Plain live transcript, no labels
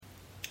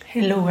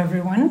Hello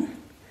everyone.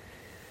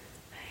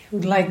 I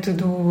would like to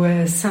do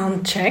a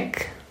sound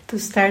check to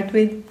start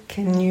with.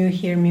 Can you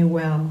hear me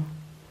well?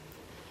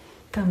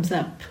 Thumbs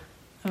up.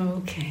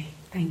 Okay,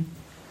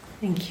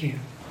 thank you.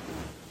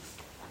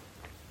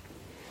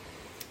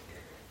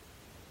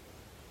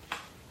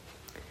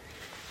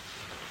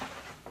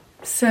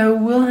 So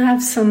we'll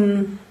have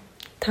some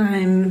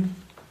time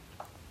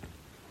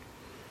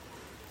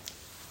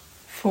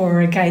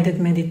for a guided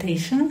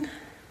meditation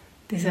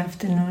this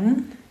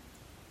afternoon.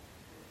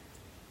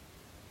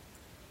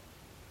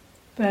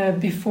 But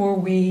before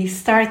we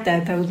start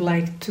that, I would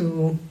like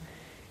to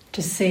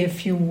just say a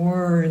few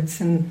words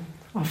and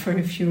offer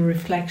a few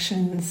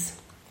reflections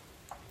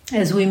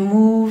as we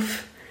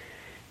move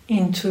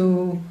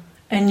into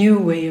a new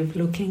way of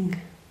looking.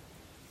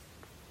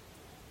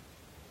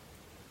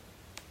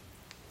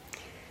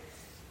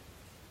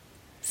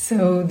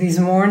 So this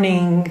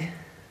morning,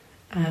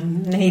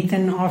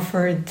 Nathan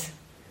offered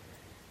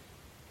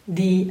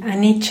the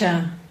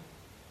anicca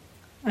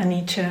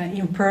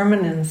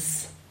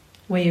impermanence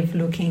way of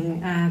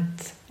looking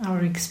at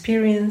our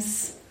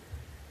experience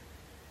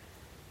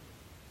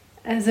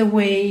as a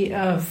way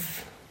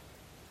of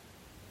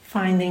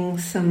finding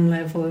some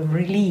level of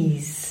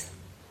release,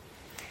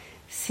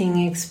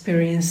 seeing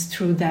experience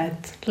through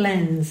that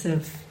lens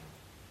of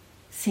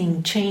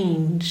seeing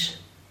change,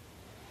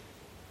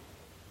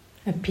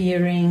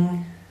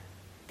 appearing,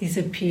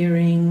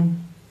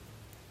 disappearing,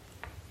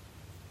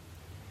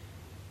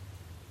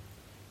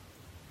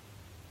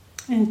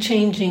 and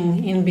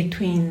changing in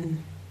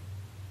between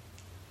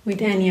with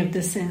any of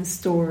the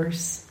sense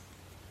doors.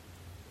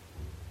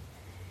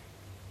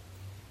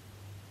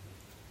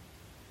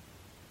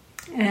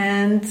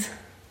 And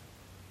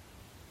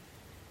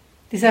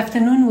this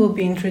afternoon we'll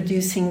be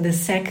introducing the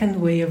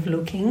second way of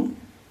looking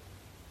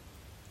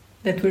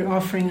that we're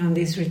offering on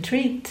this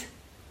retreat,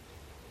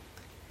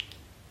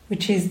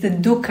 which is the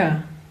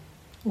Dukkha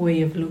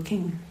way of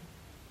looking.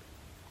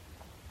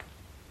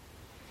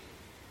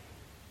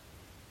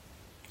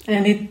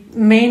 And it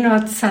may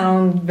not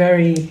sound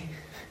very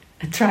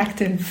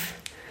attractive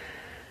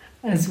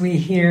as we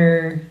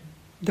hear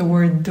the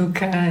word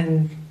dukkha,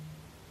 and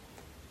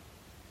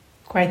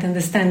quite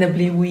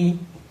understandably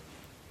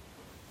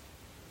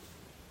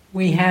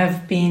we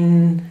have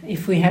been,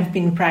 if we have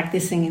been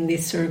practicing in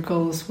these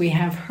circles, we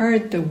have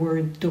heard the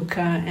word dukkha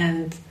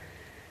and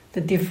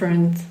the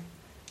different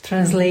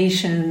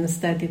translations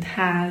that it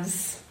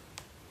has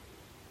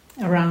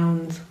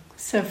around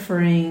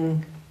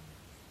suffering,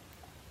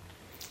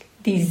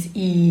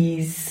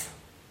 dis-ease,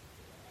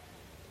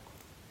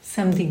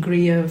 some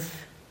degree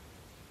of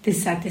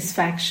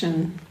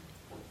dissatisfaction.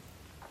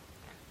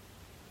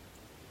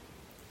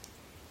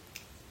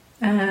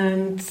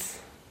 And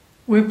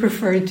we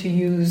prefer to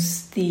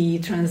use the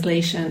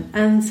translation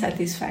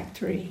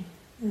unsatisfactory.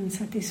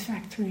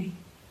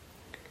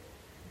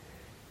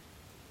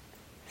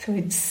 So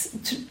it's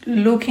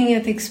looking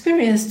at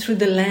experience through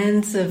the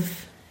lens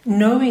of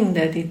knowing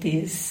that it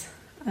is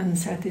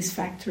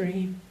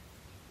unsatisfactory,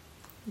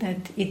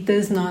 that it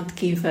does not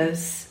give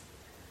us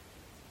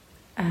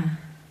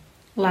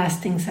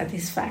lasting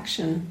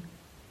satisfaction.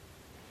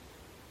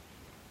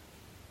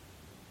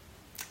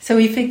 So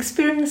if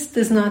experience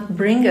does not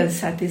bring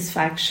us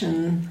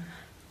satisfaction,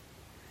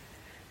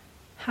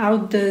 how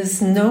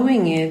does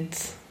knowing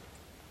it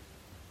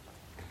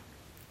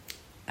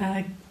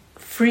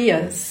free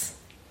us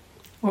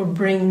or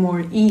bring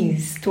more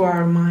ease to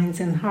our minds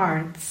and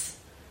hearts?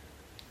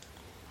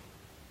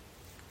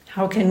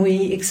 How can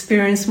we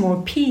experience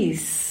more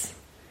peace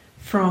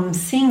from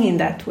seeing in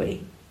that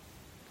way?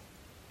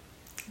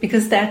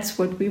 Because that's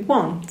what we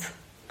want.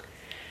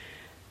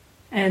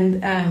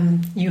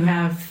 And you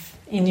have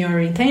in your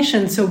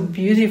intention so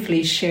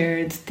beautifully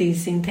shared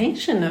this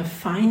intention of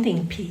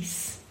finding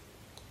peace,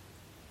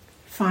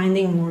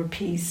 finding more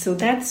peace. So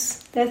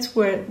that's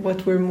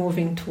what we're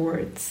moving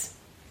towards.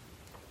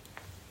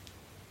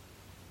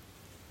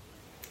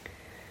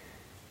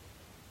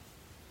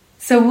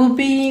 So we'll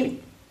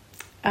be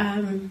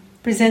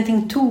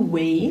presenting two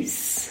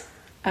ways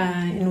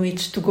in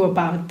which to go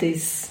about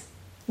this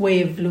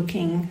way of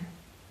looking,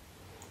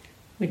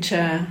 which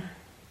I'll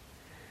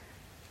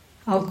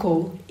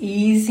call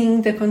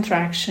easing the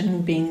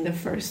contraction being the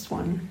first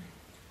one.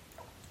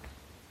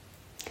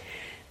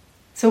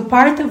 So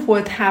part of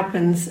what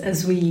happens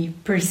as we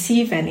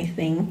perceive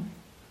anything,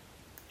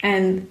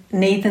 and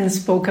Nathan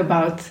spoke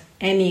about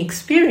any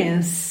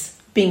experience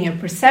being a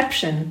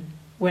perception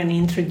when he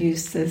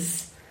introduced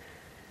us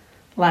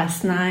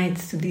last night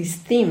to this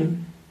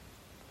theme,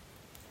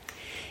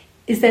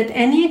 is that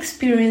any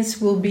experience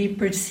will be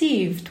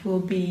perceived, will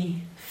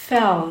be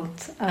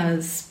felt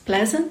as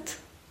pleasant,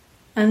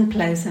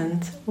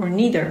 unpleasant, or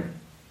neither,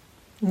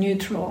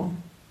 neutral.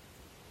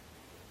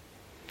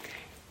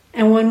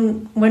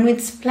 And when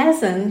it's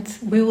pleasant,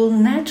 we will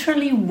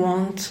naturally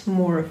want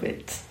more of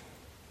it.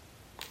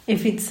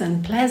 If it's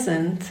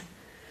unpleasant,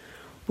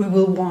 we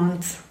will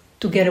want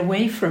to get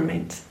away from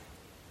it.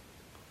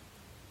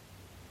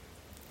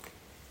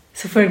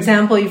 So for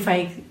example, if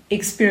I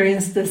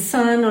experience the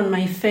sun on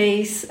my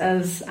face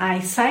as I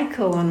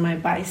cycle on my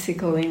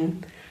bicycle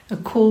in a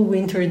cool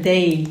winter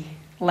day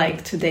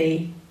like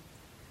today,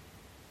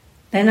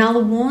 then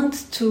I'll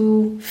want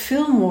to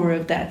feel more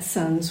of that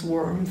sun's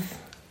warmth.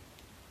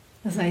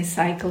 As I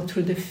cycle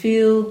through the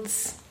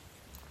fields,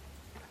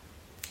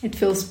 it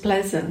feels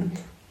pleasant.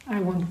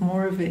 I want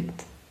more of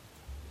it.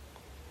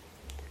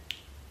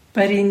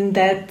 But in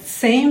that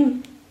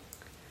same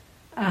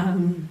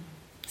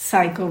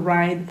cycle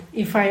ride,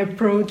 if I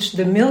approach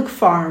the milk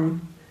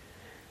farm,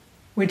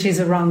 which is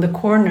around the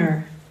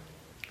corner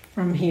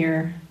from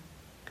here,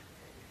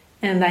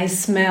 and I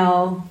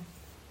smell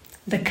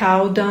the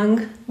cow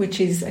dung, which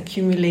is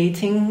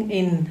accumulating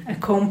in a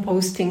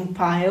composting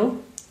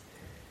pile,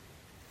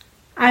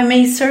 I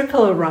may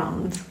circle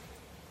around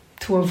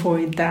to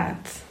avoid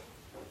that.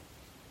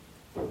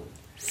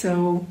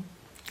 So,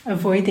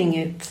 avoiding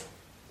it,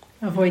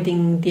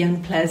 avoiding the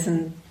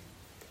unpleasant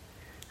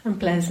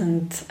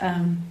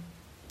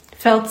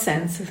felt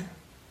sense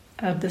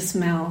of the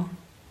smell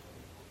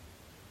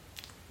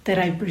that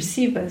I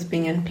perceive as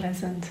being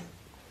unpleasant.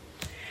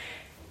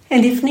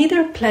 And if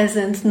neither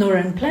pleasant nor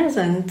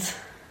unpleasant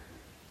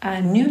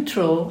are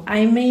neutral,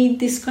 I may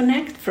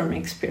disconnect from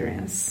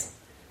experience,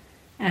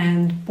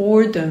 and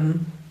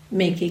boredom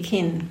may kick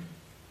in.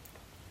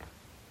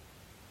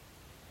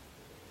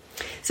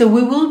 So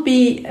we will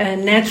be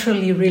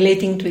naturally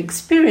relating to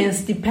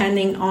experience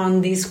depending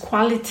on this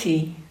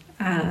quality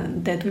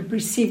that we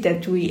perceive,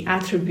 that we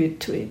attribute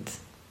to it.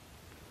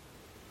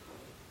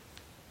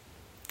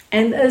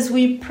 And as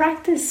we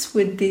practice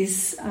with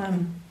this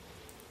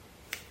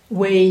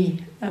way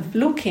of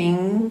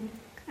looking,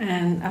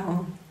 and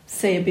I'll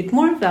say a bit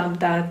more about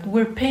that,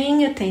 we're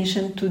paying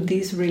attention to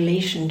this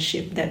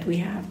relationship that we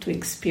have to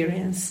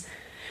experience.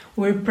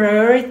 We're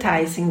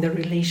prioritizing the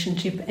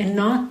relationship and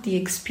not the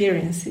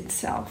experience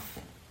itself.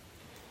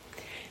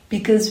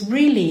 Because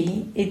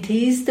really, it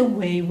is the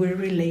way we're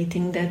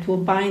relating that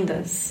will bind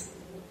us.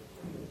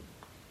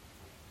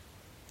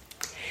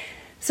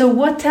 So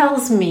what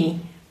tells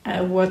me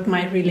what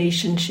my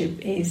relationship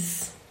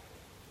is?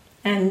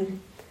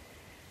 And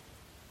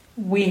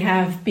we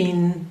have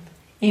been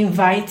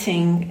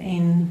inviting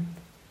in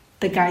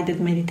the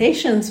guided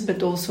meditations,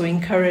 but also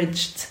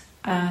encouraged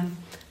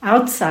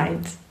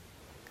outside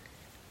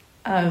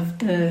of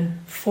the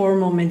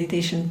formal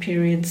meditation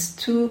periods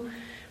to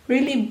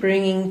really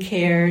bringing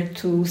care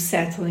to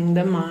settling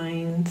the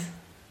mind,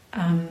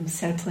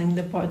 settling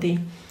the body.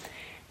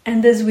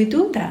 And as we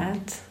do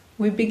that,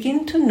 we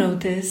begin to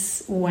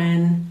notice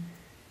when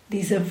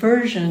this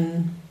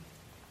aversion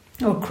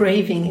or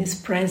craving is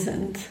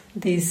present,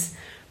 this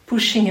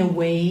pushing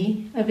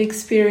away of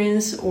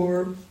experience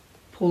or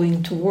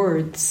pulling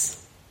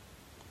towards.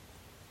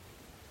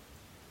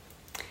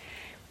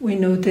 We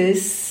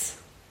notice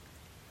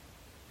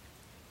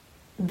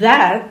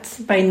that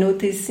by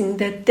noticing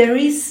that there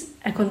is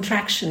a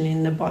contraction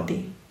in the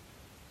body.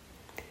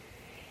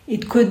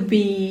 It could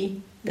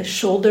be the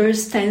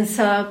shoulders tense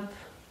up,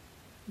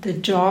 the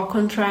jaw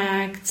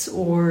contracts,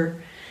 or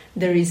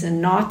there is a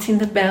knot in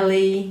the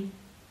belly,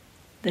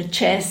 the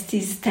chest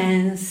is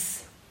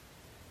tense,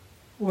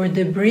 or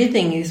the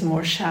breathing is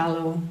more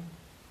shallow.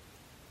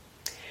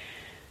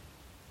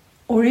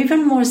 Or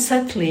even more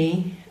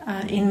subtly,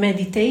 in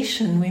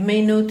meditation, we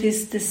may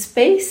notice the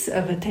space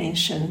of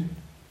attention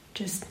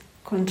just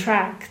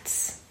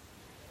contracts.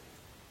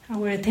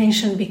 Our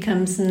attention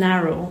becomes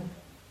narrow.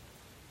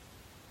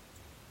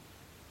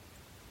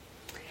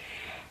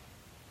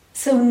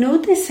 So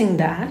noticing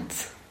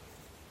that,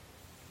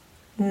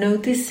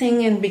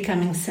 noticing and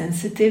becoming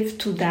sensitive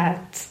to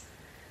that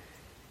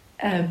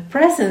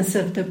presence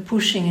of the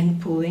pushing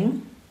and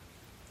pulling,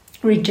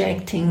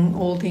 rejecting,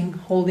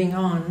 holding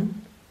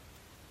on,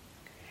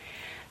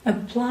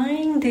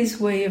 applying this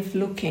way of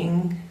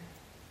looking,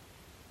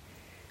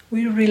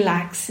 we're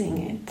relaxing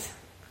it,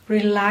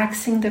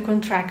 relaxing the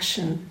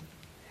contraction,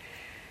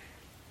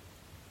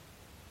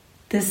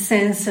 the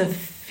sense of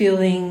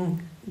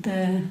feeling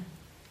the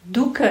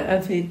dukkha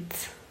of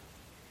it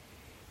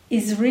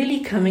is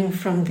really coming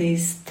from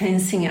this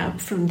tensing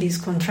up, from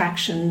this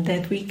contraction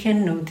that we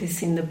can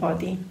notice in the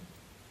body.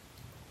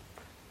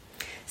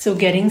 So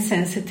getting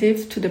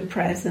sensitive to the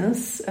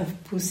presence of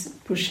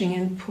pushing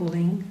and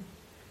pulling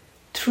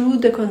through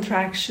the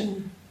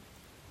contraction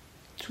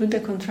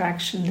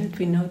that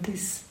we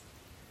notice.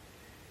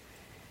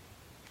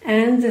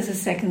 And as a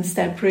second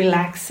step,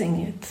 relaxing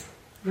it,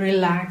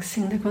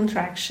 relaxing the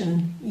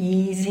contraction,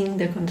 easing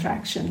the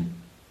contraction.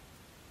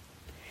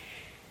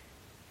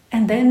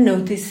 And then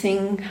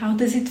noticing, how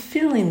does it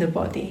feel in the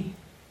body?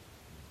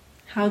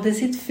 How does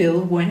it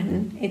feel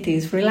when it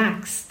is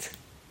relaxed?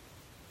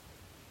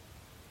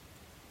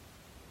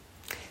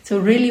 So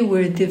really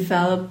we're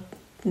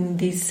developing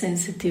this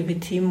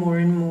sensitivity more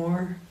and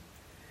more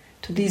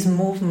to this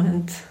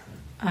movement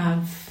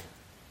of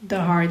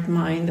the heart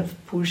mind, of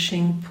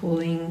pushing,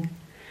 pulling,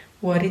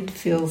 what it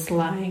feels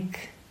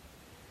like,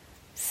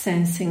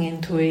 sensing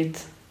into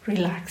it,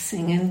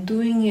 relaxing, and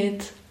doing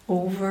it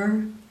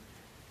over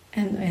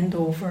and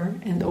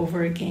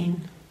over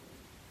again.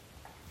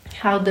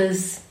 How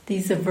does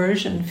this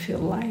aversion feel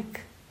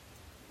like?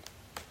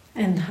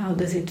 And how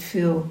does it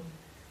feel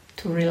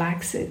to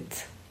relax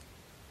it?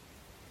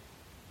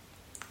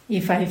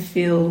 If I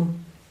feel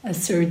a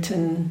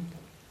certain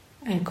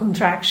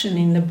contraction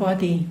in the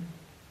body,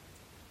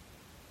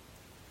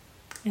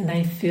 and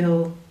I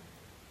feel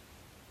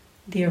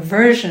the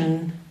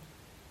aversion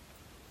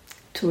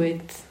to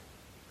it,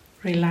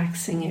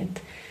 relaxing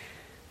it.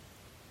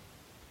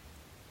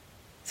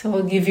 So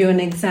I'll give you an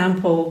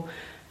example.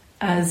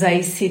 As I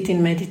sit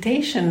in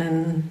meditation,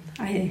 and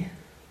I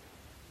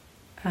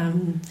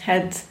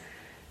had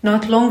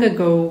not long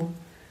ago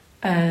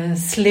a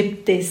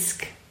slip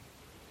disc,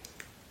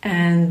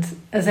 and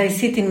as I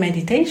sit in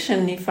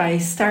meditation, if I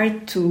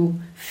start to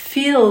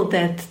feel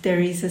that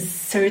there is a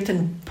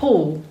certain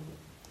pull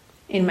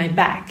in my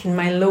back, in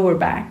my lower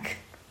back,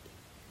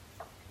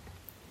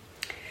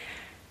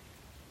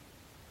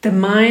 the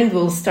mind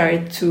will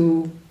start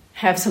to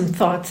have some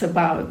thoughts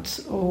about,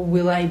 oh,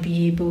 will I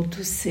be able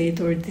to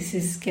sit, or this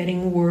is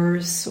getting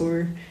worse,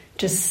 or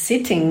just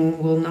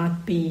sitting will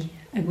not be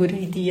a good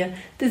idea.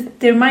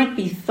 There might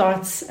be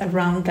thoughts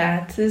around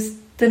that. There's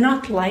the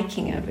not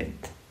liking of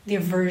it, the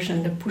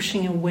aversion, the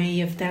pushing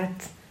away of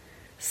that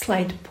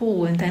slight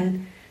pull, and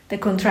then the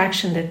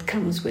contraction that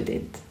comes with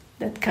it,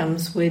 that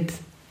comes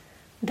with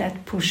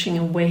that pushing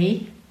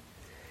away.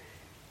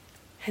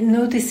 And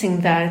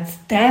noticing that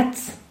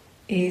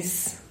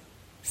is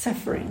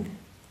suffering.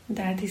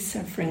 That is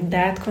suffering,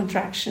 that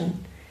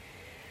contraction.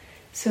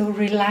 So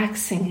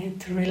relaxing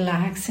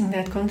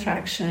that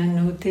contraction,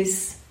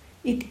 notice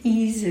it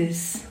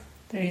eases.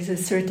 There is a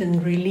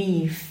certain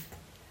relief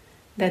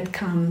that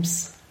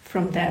comes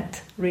from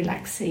that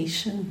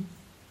relaxation,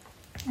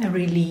 a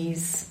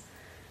release,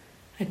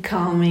 a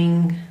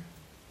calming.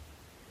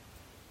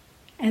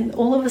 And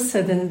all of a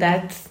sudden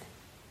that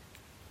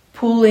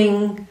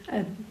pulling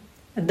at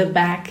the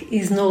back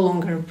is no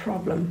longer a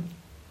problem.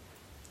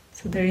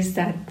 So there is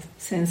that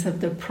sense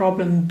of the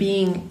problem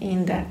being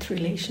in that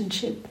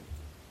relationship.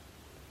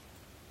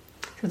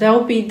 So that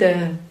will be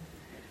the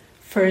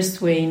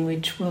first way in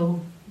which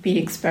we'll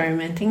be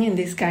experimenting in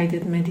this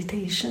guided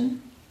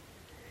meditation.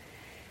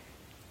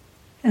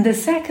 And the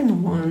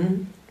second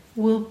one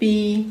will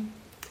be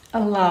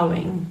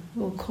allowing.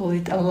 We'll call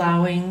it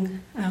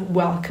allowing,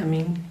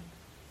 welcoming.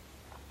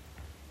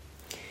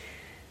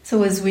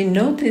 So as we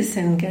notice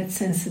and get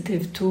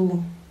sensitive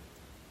to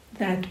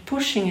that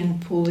pushing and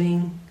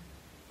pulling,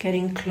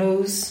 getting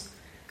close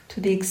to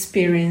the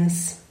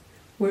experience,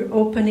 we're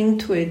opening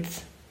to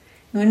it.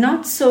 We're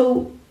not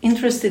so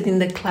interested in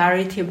the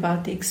clarity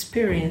about the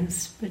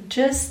experience, but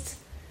just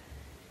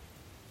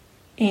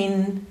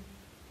in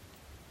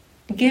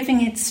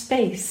giving it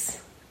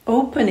space,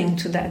 opening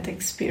to that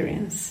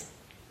experience,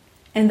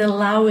 and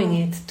allowing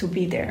it to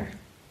be there.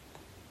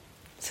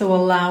 So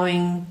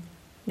allowing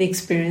the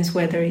experience,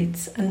 whether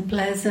it's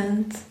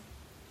unpleasant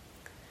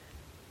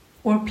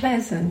or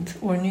pleasant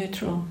or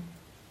neutral.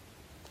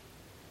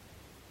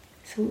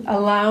 So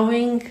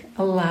allowing,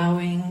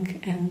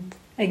 and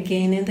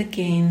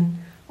again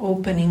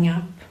opening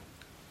up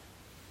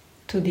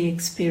to the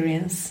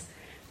experience,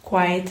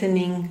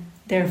 quietening,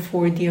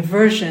 therefore, the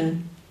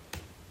aversion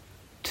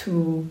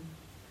to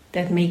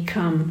that may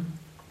come,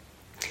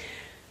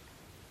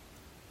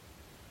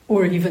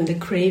 or even the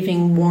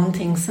craving,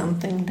 wanting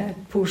something,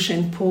 that push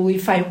and pull.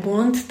 If I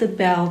want the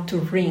bell to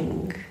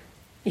ring,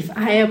 if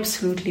I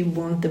absolutely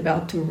want the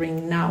bell to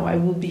ring now, I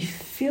will be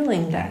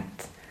feeling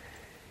that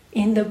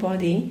in the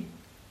body,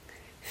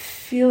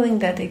 feeling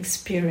that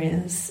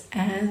experience,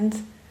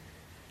 and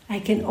I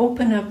can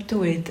open up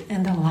to it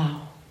and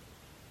allow,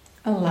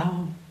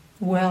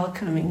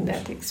 welcoming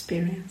that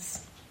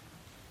experience.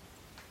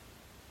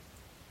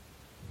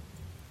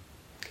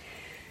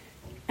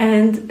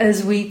 And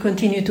as we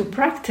continue to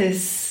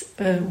practice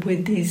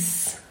with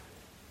this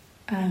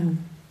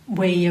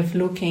way of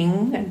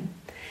looking, and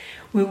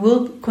we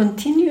will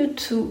continue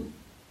to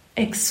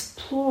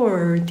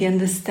explore the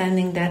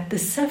understanding that the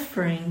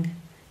suffering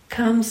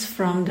comes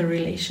from the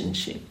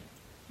relationship.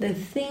 The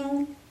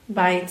thing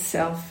by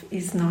itself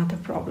is not a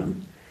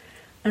problem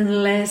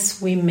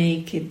unless we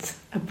make it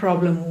a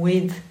problem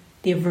with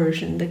the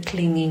aversion, the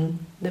clinging,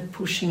 the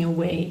pushing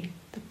away,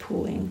 the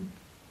pulling.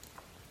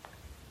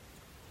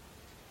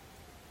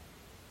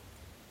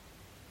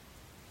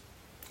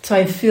 So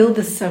I feel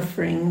the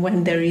suffering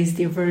when there is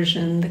the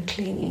aversion, the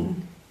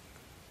clinging.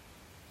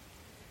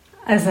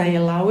 As I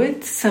allow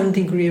it, some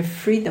degree of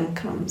freedom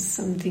comes,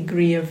 some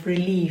degree of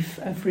relief,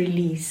 of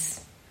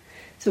release.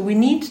 So we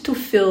need to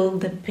feel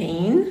the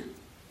pain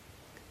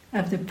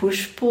of the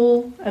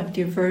push-pull, of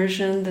the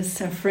aversion, the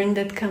suffering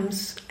that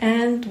comes,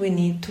 and we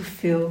need to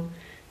feel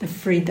the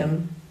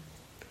freedom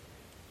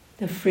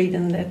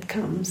that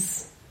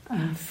comes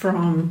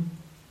from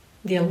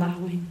the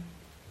allowing.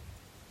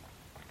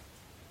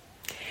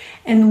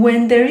 And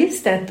when there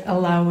is that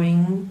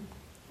allowing,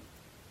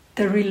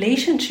 the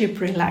relationship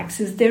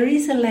relaxes, there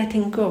is a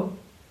letting go.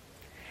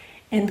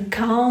 And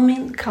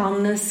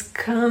calmness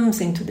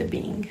comes into the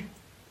being.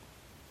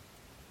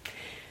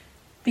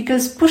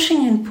 Because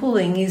pushing and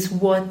pulling is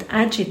what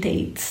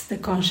agitates the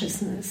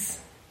consciousness.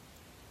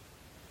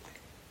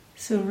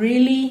 So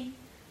really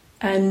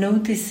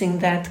noticing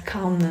that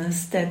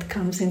calmness that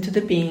comes into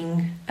the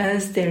being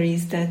as there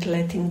is that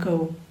letting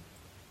go.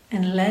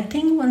 And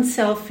letting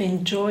oneself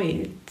enjoy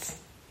it.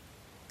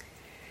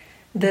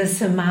 The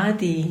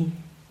samadhi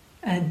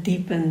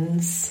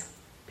deepens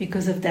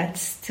because of that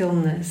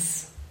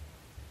stillness.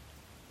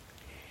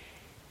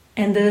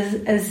 And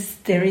as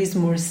there is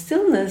more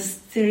stillness,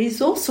 there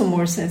is also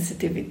more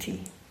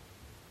sensitivity.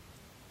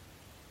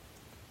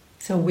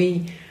 So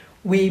we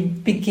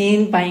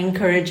begin by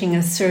encouraging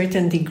a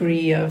certain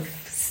degree of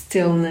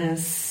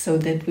stillness so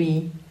that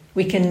we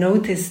can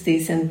notice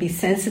this and be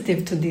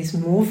sensitive to these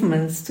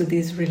movements, to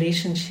this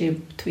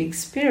relationship, to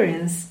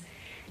experience.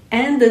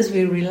 And as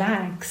we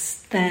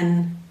relax,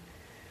 then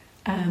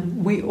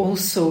we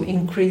also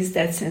increase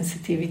that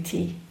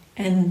sensitivity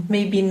and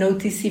maybe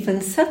notice even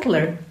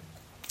subtler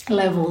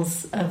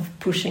levels of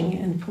pushing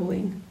and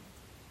pulling.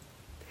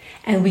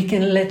 And we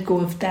can let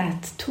go of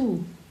that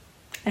too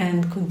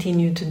and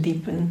continue to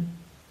deepen.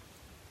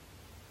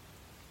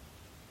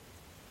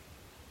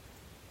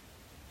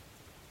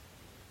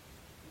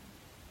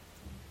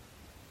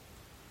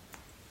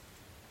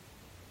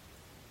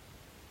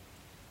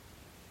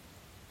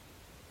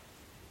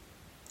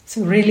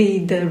 So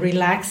really the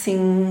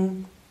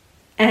relaxing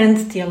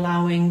and the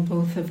allowing,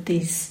 both of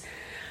these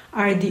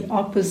are the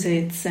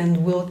opposites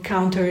and will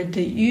counter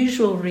the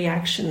usual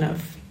reaction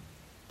of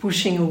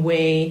pushing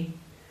away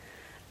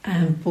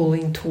and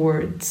pulling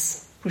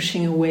towards.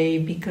 Pushing away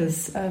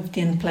because of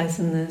the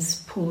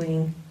unpleasantness,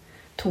 pulling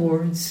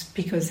towards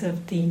because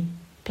of the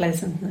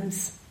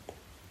pleasantness.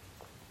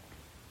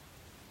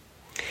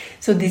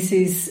 So this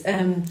is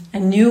a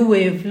new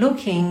way of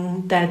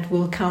looking that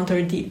will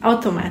counter the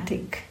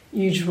automatic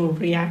usual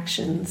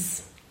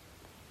reactions.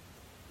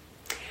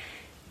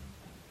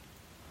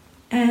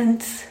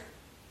 And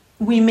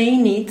we may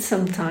need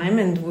some time,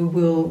 and we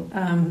will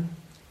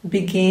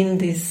begin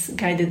this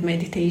guided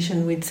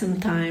meditation with some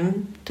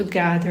time to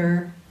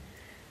gather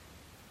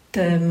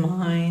the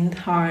mind,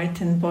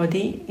 heart and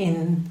body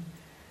in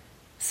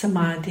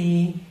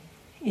samadhi,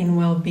 in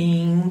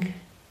well-being,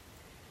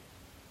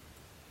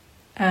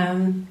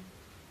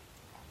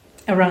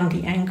 around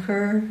the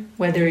anchor,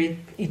 whether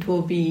it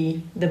will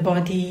be the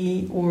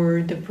body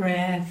or the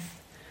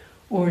breath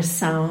or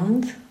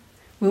sound.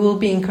 We will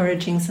be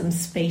encouraging some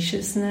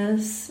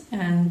spaciousness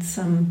and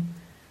some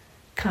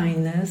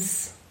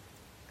kindness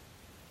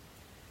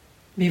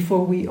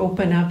before we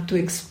open up to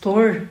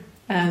explore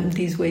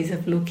these ways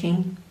of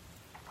looking.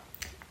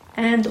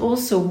 And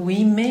also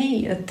we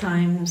may at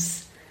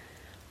times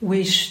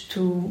wish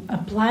to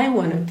apply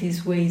one of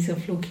these ways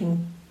of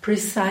looking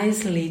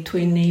precisely to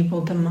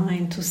enable the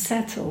mind to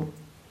settle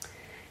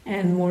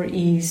and more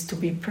ease to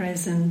be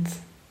present.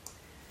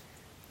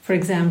 For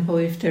example,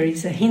 if there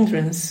is a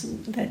hindrance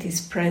that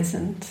is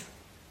present,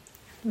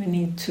 we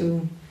need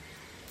to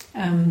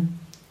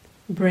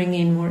bring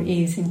in more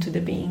ease into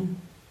the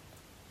being.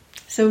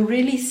 So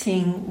really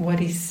seeing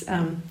what is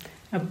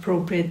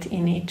appropriate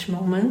in each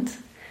moment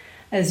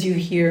as you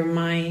hear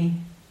my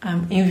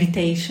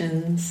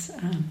invitations.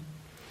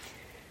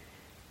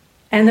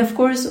 And of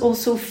course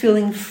also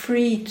feeling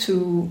free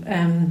to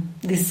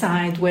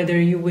decide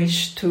whether you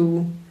wish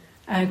to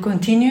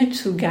continue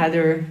to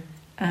gather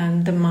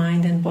the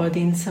mind and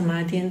body in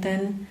samadhi, and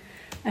then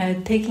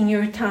taking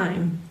your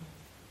time,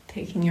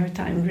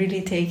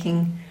 really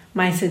taking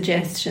my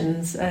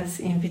suggestions as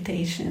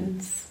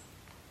invitations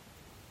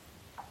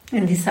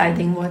and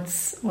deciding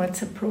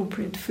what's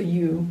appropriate for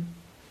you.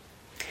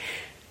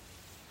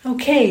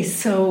 Okay,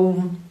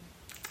 so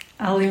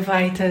I'll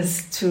invite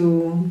us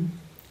to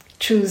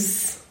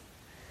choose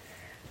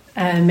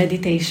a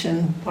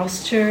meditation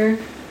posture,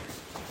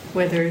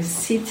 whether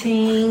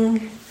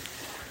sitting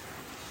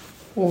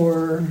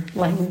or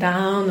lying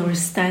down or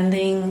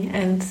standing,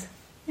 and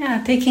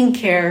taking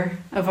care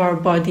of our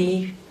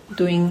body,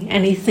 doing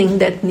anything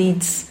that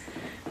needs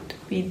to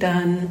be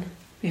done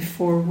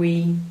before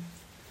we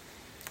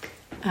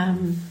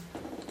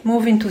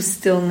move into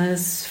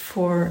stillness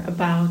for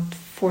about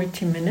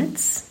 40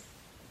 minutes.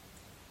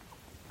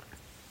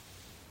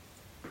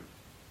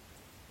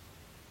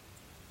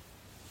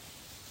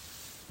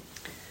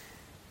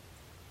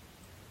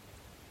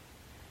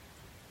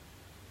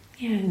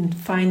 And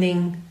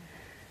finding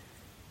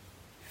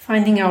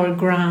our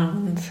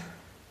ground.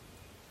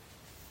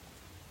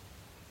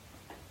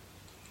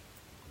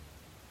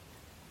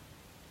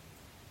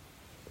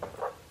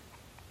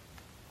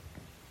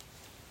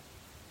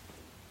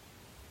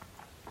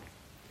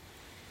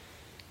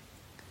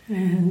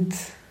 And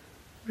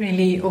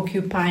really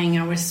occupying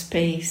our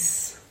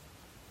space.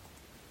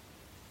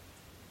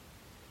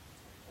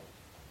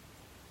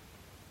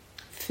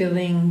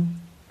 Feeling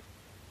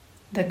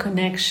the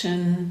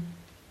connection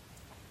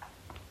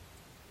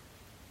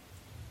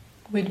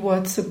with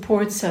what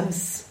supports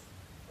us,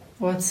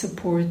 what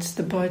supports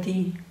the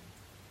body.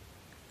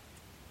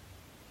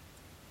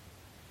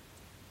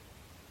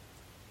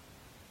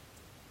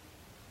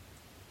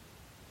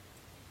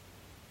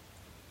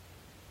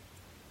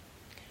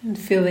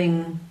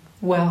 feeling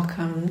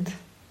welcomed.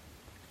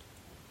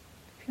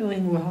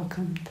 Feeling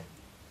welcomed.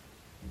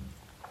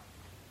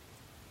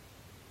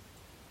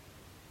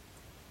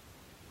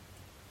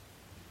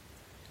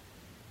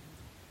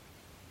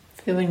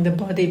 Feeling the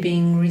body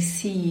being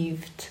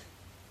received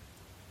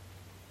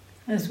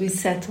as we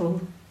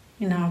settle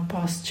in our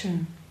posture.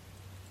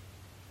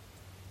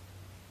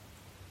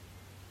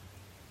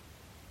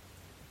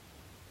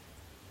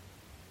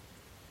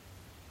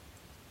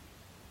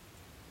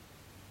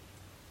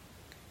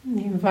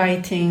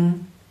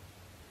 Inviting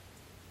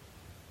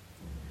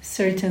a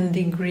certain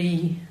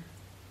degree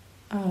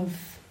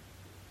of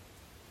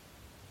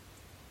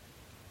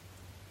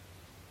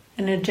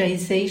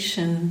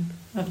energization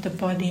of the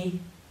body.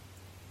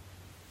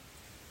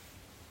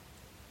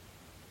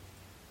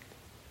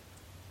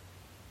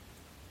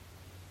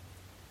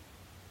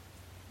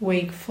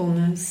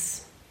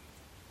 Wakefulness.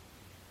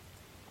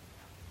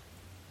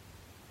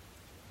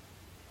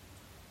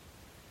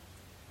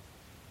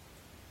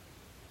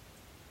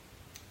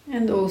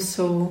 And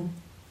also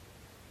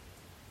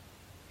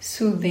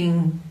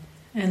soothing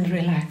and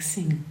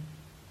relaxing.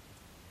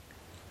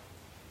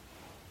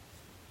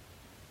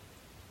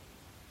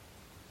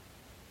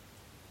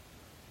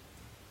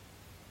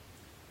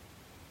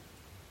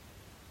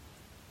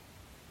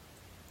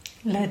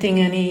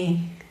 Letting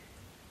any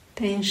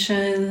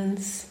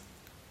tensions,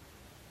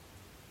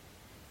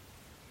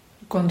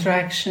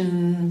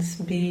 contractions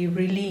be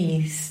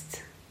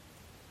released.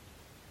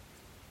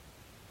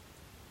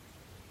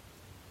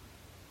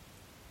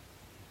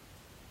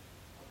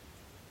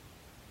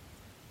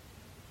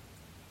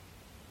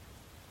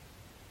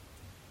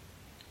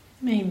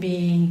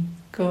 Maybe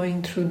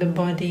going through the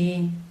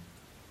body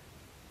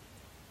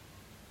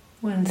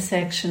one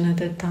section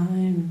at a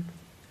time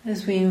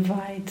as we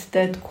invite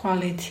that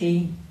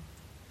quality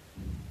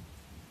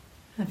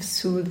of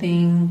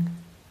soothing,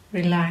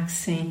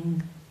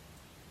 relaxing,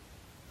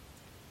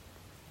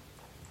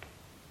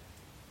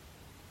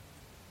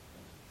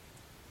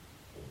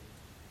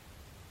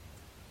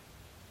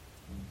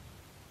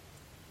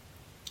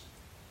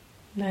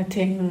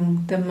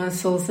 letting the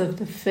muscles of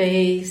the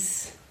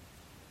face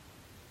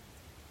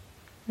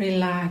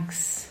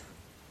relax,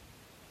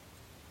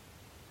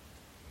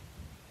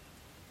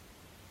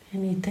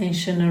 any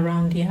tension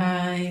around the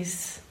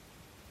eyes,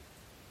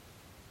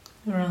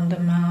 around the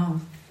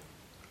mouth,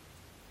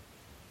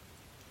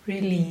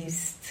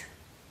 released.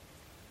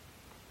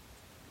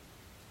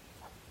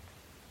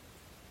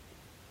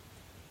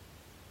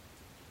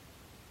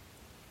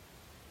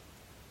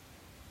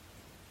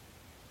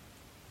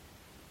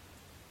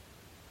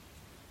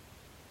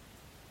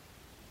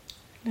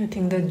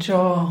 Letting the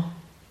jaw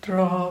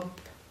drop.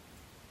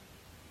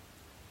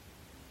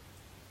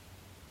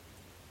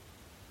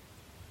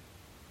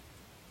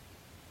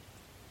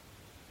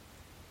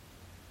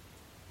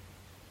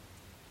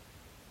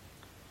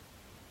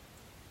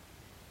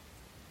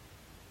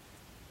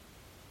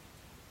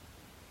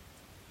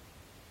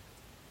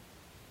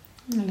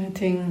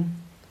 Letting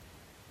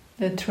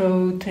the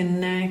throat and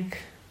neck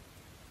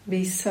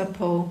be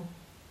supple.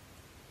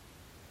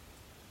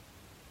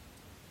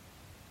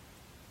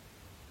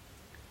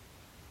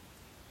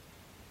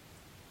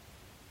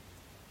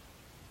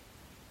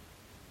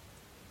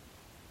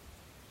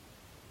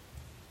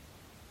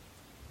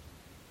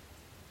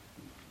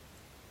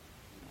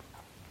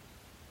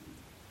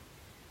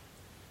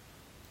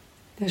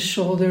 The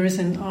shoulders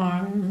and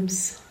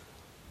arms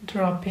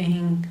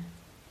dropping.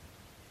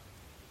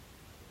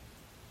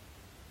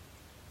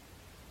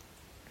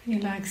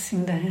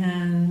 Relaxing the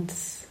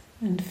hands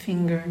and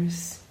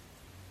fingers.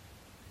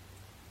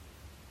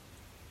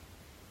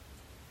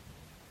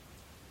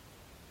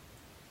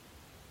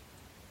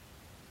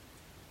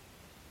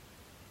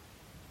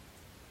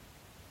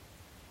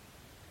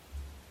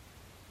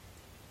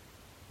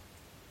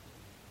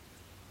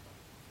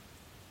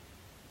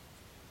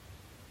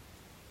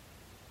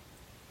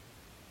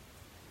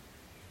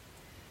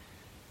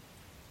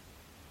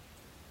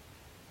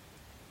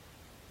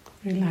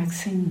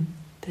 Relaxing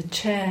the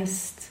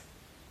chest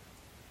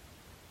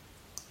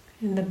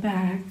and the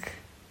back.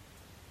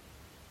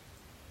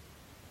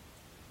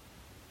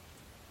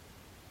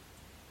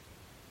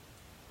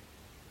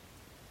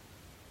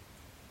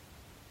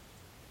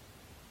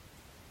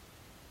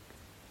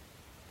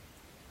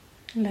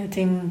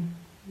 Letting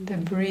the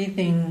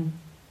breathing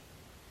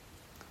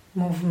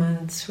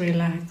movements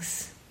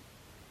relax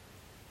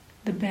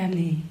the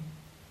belly.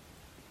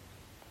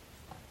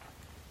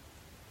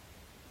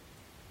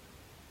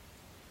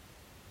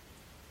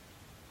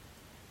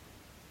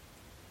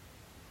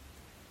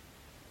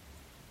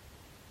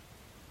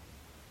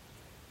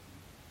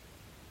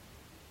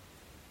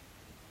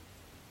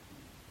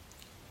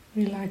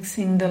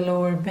 Relaxing the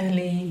lower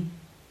belly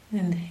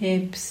and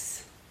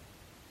hips.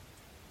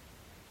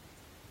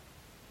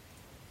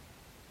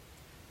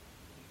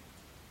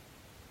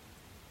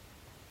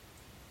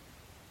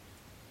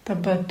 The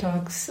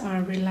buttocks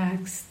are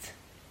relaxed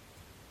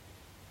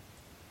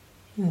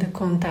in the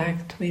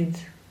contact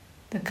with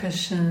the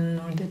cushion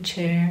or the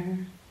chair.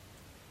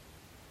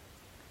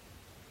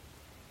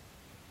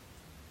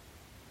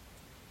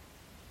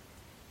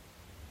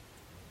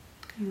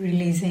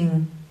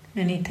 Releasing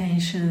any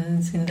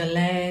tensions in the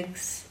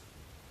legs,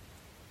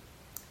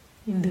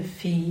 in the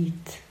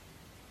feet.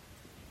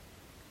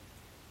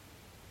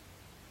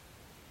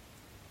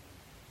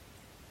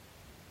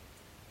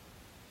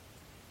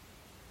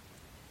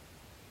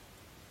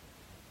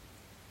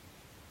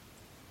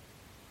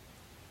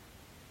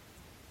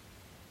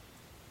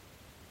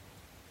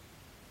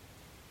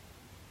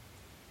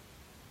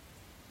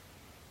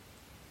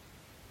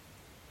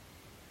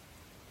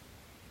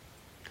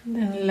 And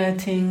then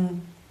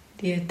letting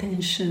the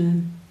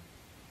attention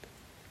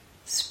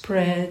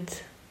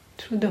spread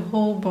through the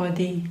whole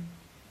body.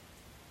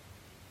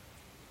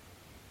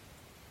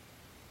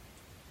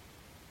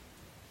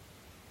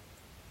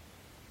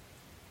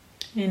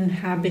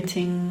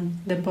 Inhabiting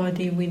the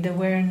body with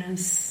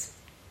awareness.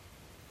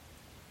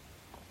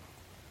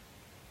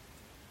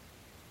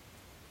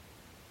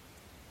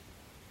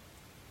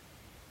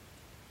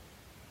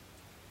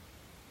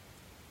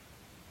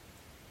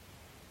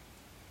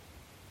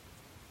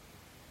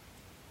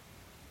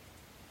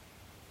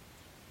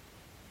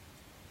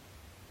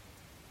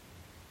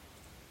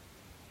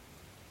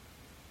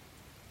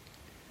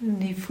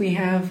 And if we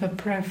have a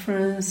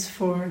preference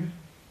for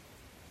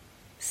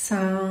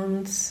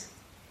sounds,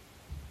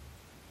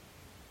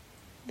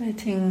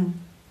 letting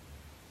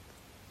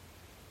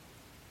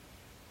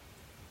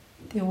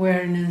the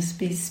awareness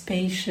be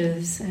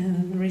spacious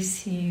and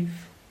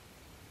receive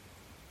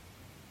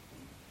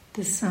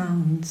the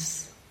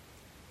sounds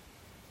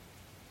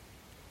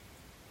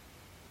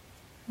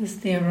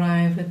as they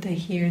arrive at the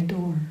here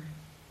door.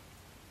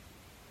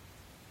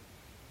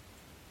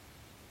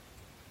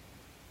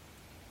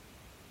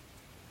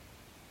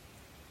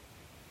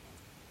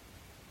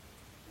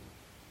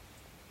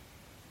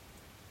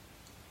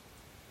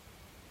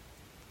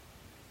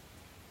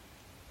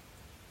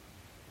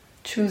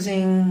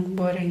 Choosing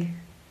what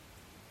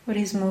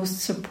is most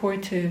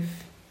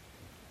supportive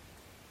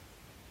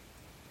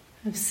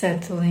of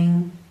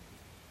settling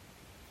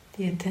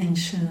the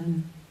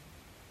attention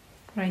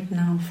right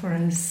now for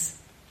us.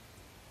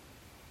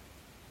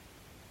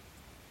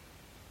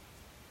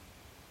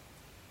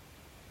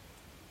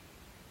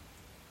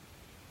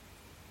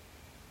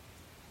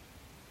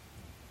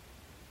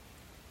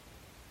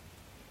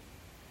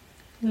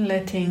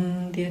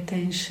 Letting the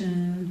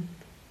attention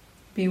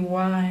be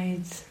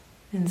wide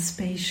and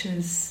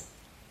spacious.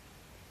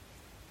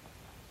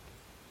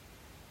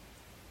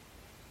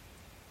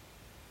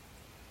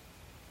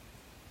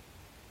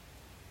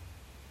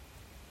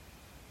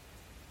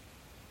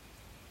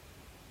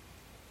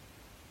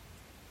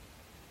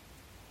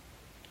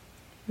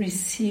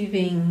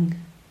 Receiving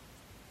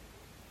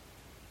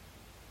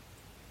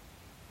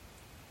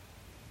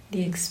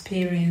the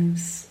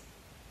experience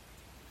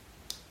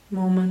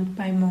moment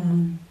by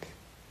moment.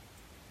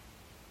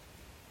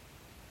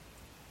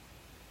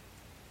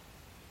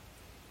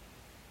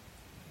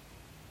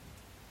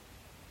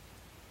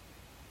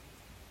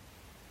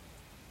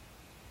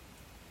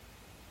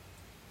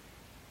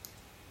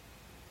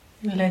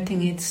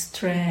 Letting it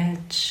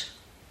stretch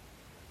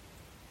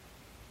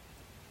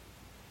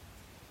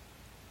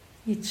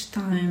each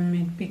time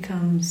it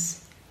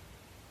becomes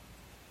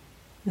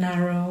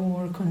narrow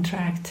or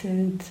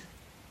contracted,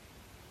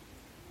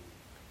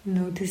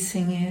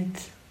 noticing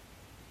it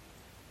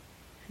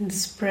and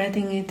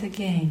spreading it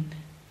again,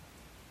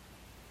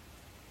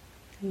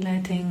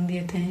 letting the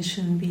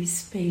attention be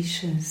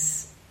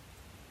spacious.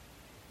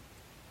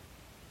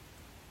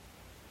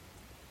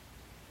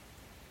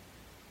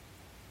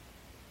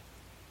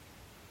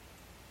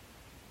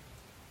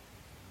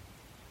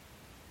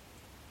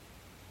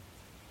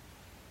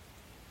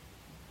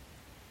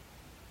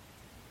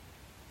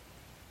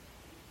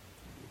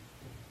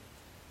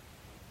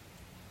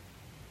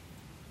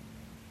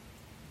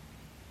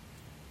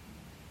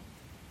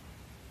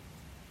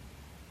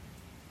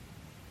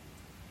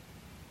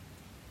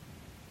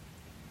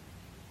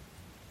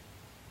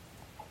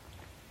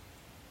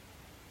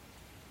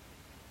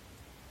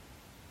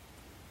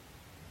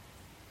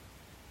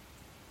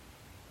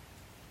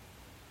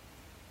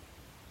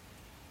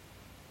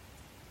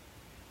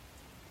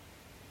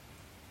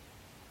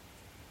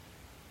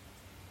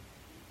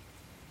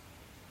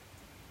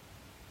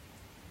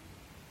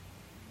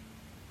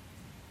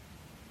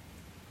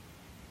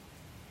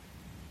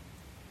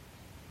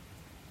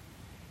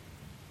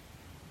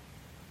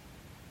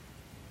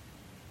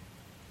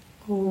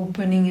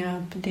 Opening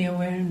up the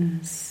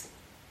awareness.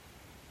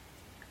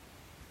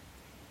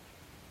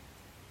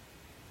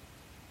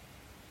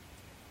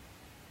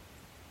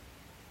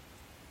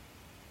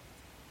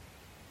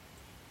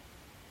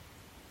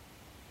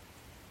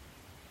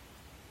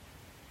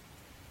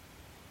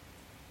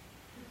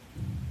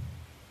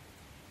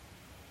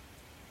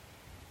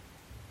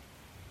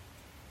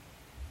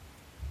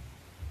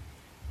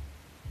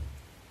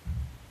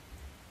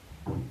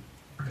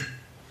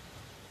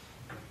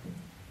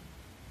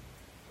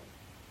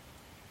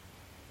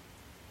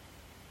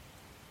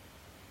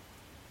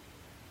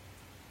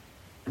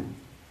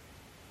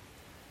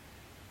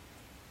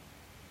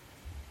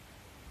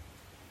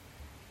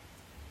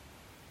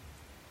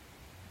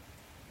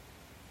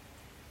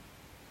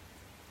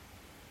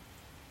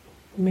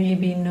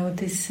 Maybe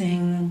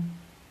noticing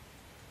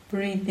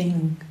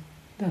breathing,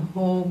 the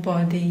whole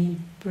body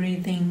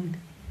breathing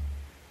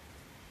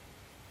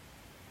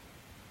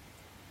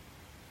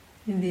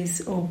in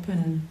this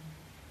open,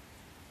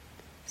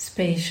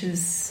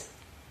 spacious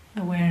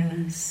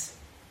awareness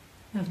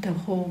of the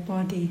whole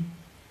body.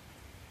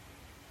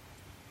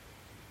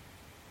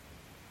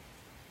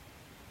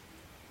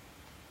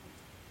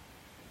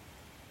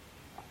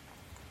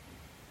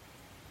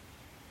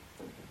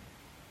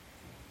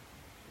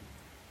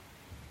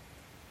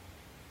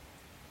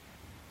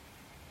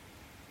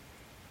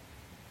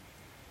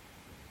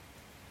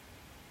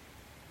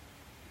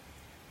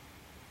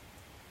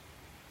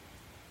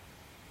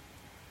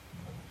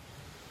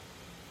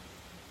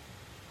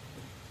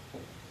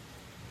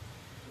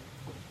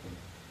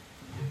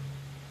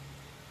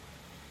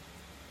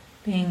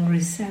 Being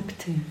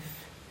receptive.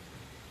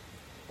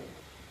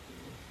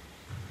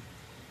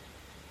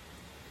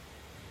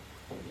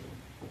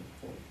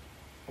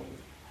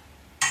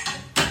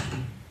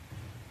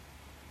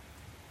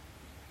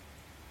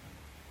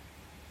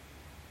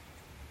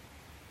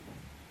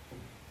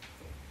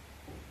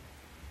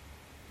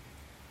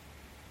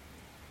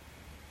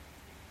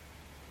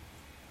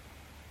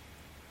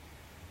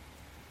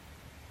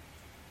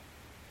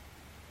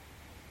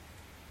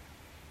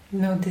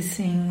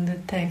 Noticing the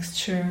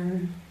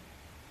texture,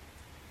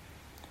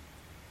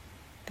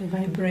 the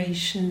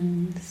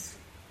vibrations,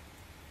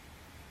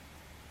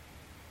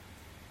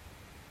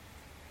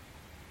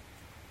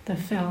 the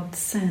felt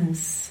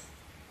sense.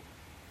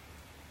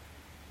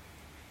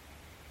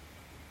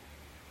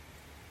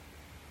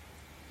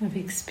 Of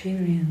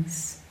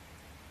experience.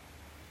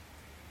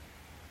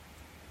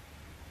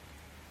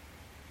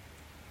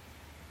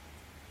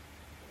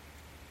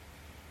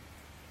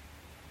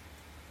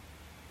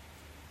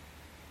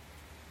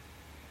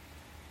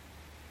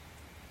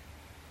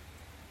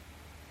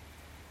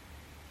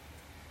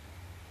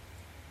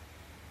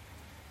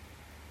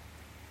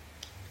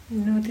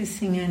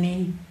 Noticing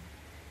any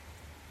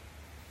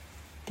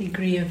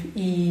degree of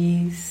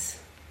ease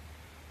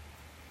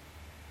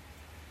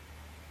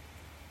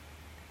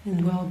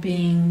and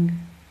well-being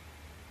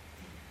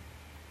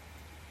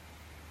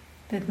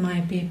that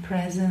might be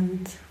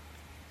present.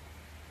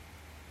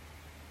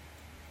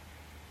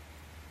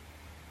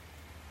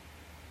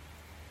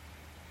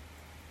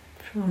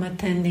 From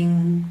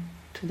attending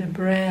to the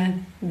breath,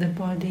 the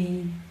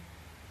body,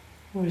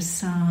 or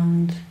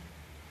sound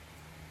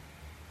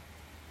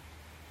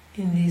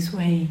in this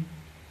way.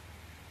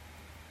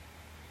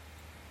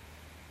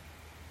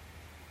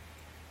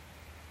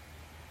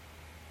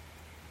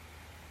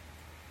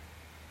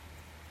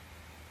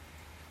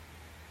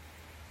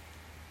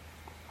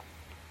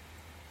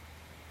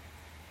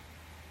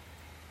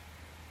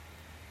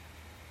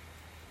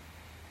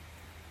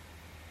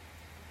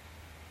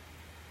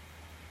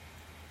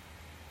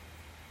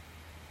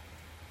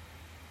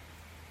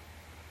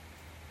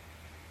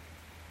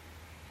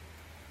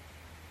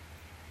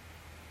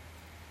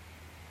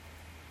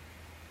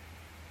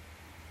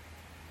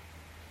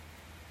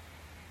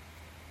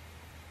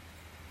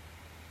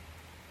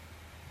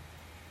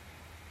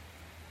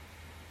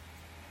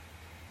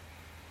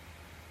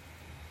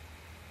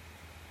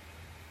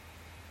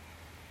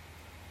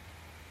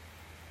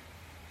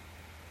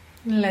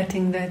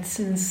 Letting that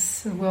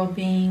sense of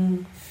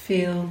well-being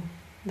fill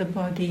the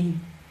body,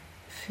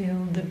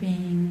 fill the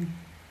being.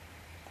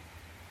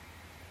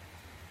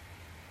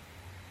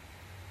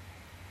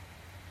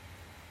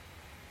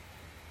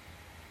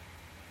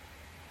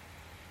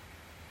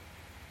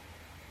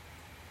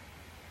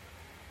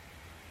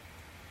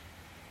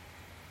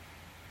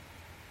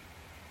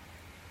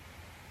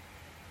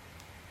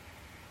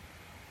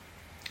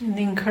 And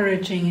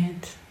encouraging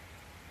it.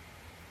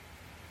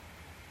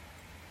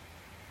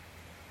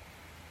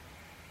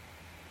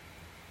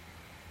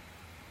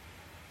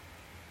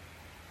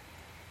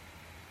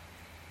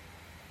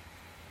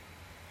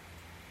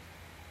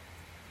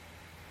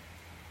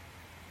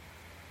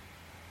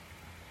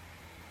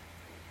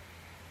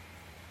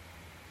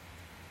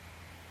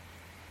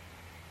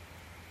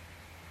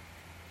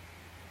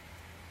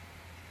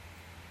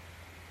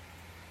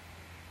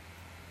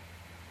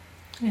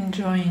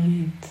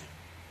 Enjoying it.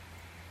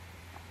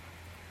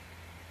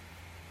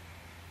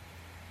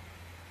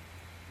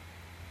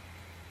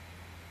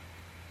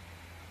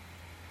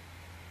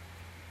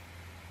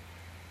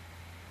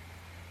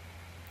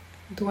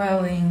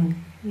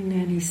 Dwelling in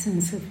any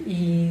sense of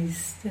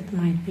ease that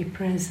might be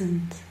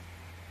present.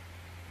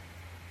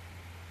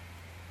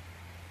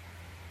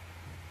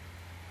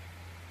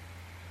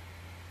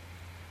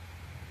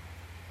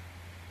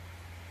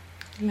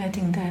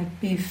 Letting that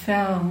be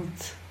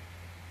felt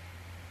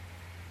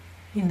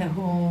in the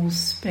whole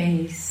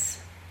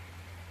space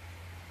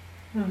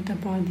of the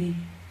body.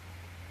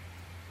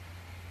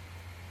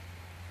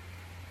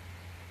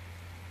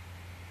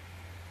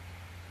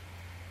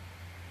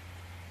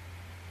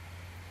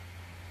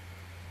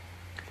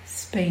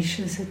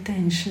 Spacious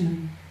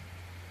attention.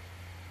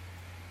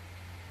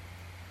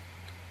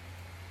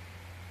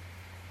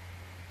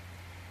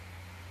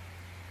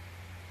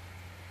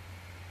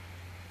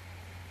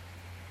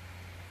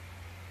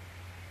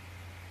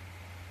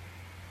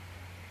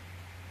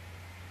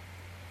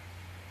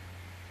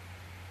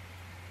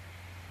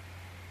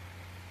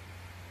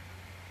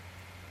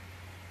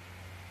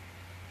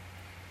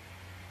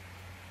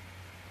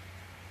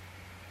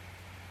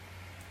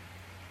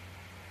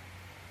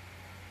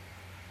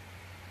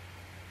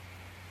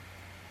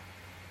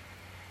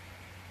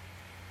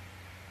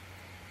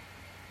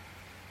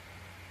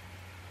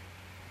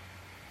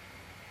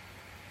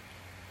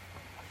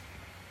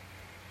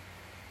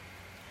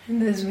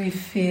 And as we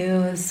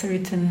feel a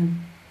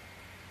certain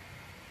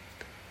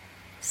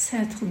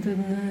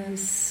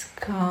settledness,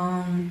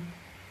 calm,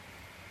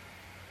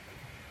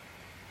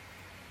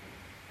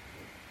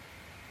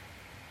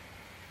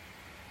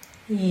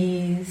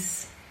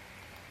 ease,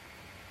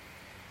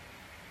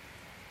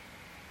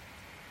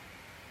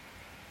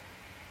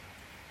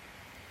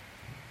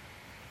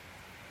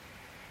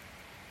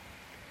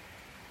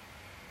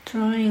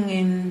 drawing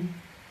in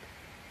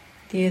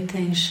the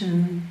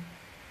attention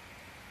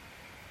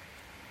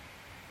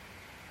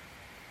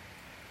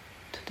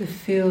to the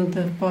field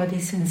of body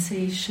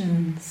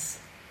sensations.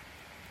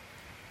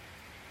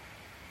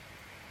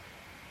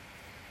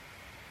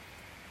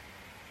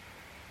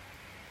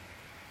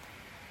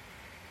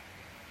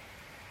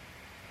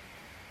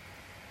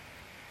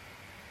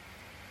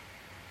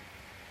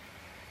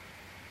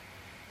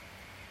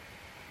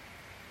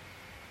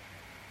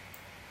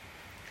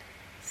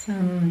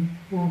 Some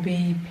will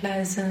be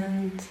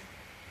pleasant,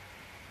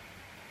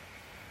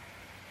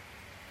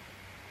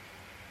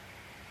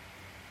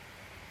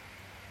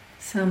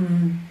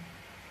 some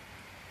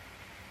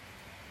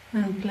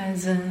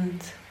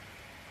unpleasant,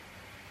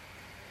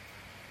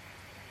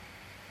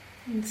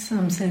 and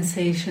some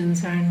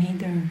sensations are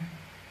neither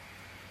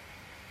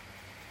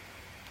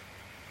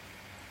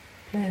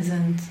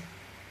pleasant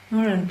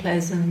nor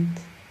unpleasant,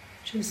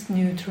 just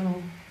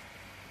neutral.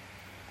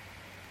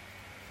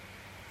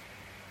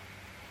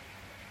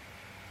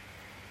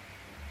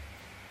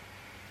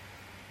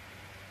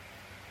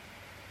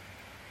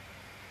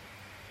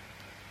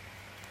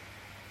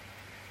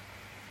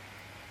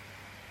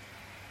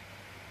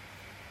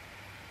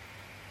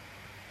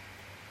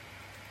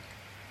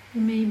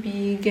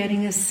 Maybe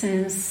getting a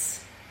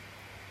sense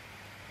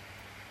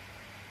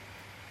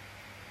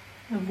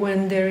of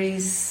when there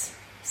is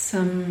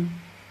some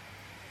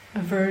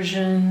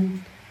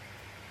aversion,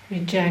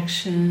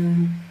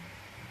 rejection,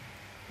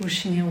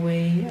 pushing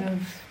away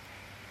of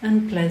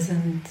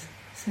unpleasant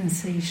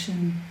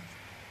sensation.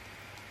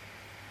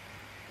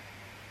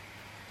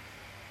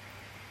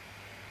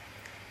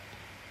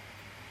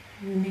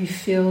 When you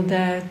feel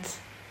that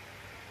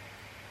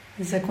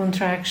there's a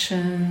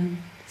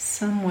contraction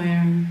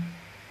somewhere,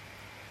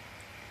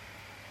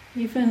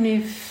 even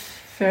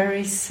if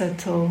very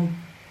subtle,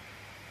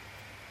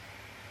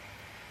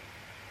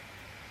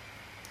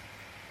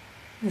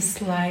 a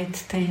slight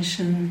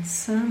tension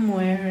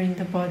somewhere in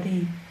the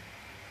body.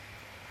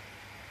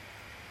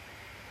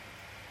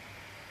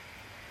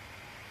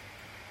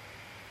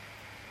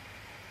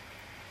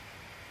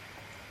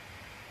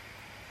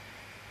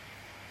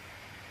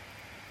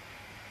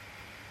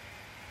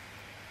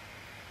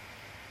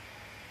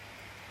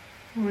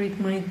 Or it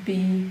might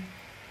be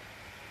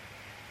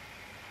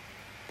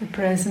the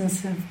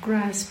presence of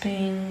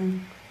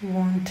grasping,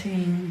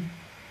 wanting,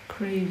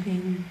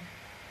 craving,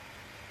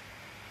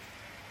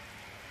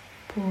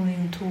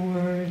 pulling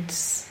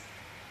towards.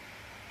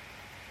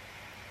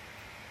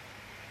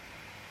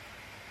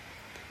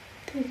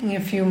 Taking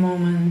a few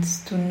moments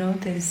to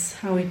notice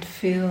how it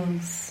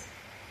feels.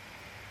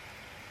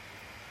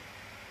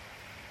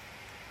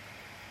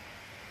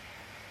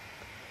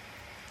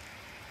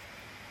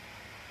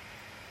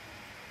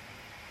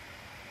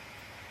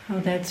 How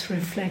that's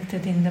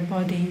reflected in the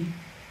body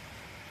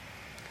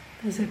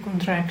as a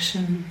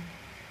contraction.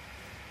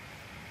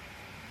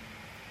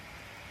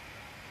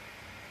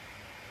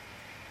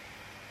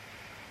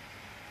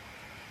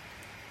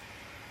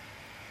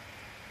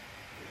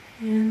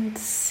 And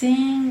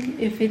seeing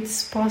if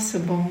it's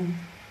possible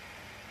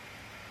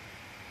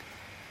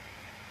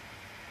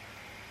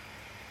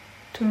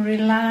to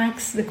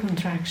relax the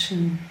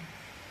contraction,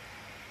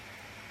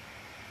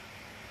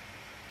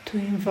 to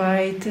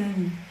invite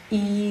an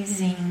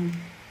easing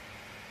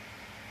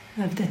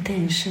of the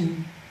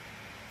tension.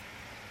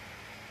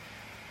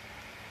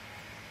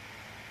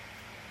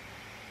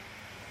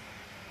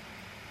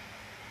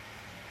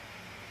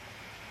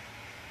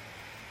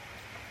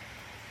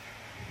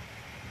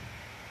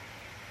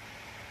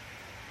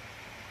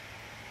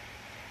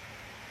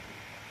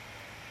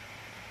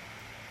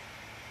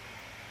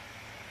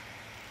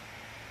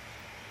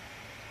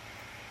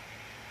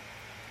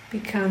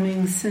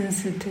 Becoming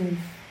sensitive,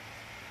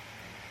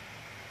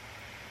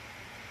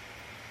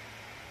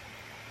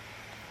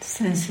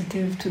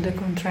 sensitive to the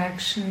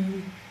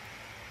contraction,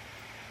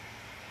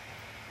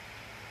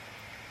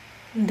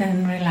 and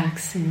then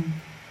relaxing.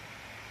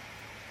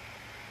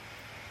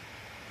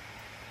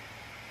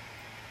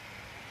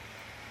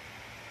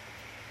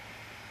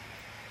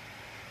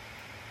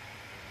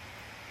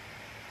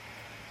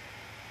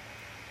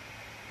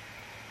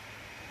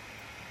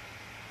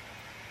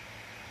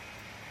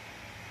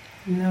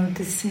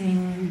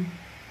 Noticing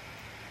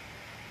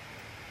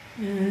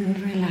and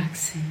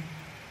relaxing.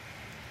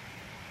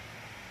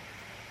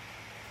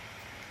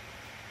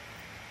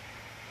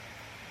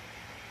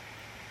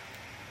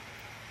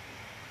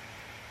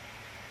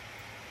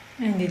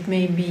 And it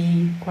may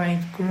be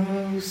quite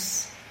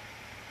gross,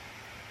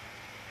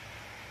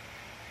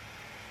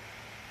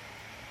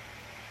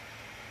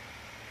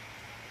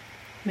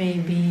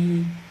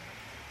 maybe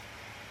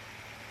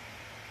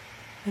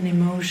an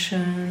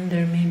emotion,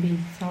 there may be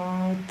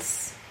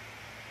thoughts.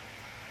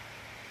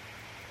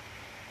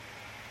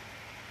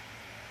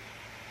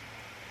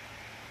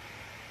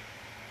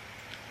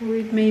 Or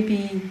it may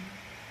be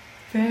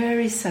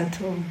very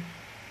subtle,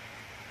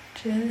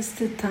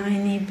 just a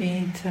tiny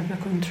bit of a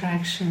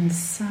contraction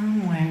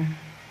somewhere.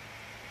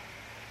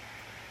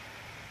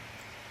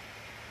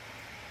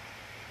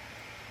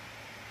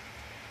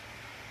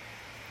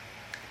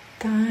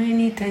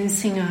 Tiny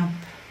tensing up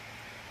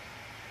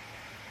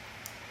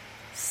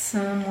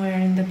somewhere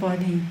in the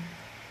body.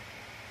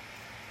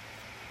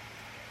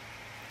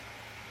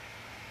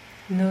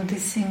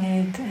 Noticing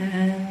it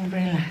and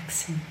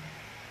relaxing.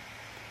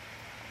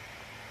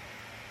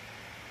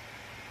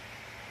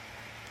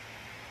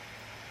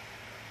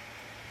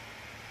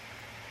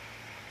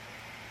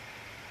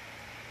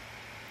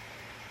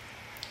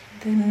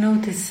 Then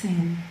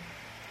noticing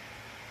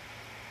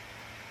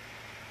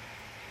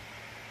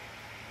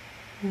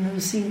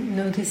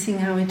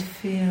how it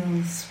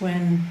feels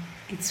when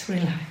it's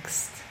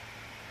relaxed.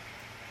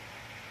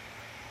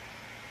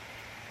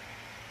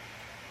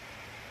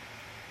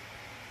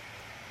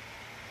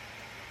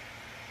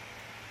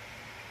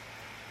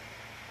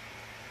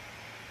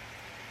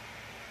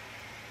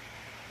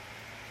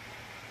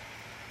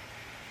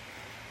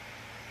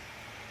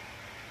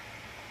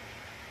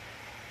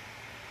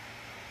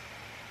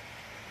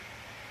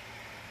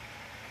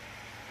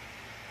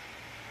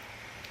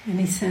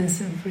 Any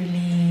sense of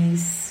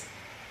release,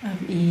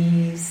 of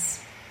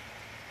ease.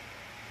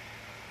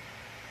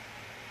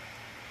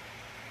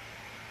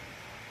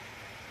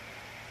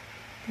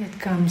 That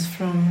comes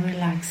from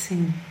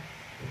relaxing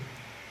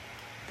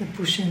the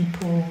push and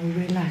pull,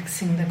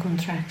 relaxing the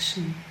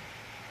contraction.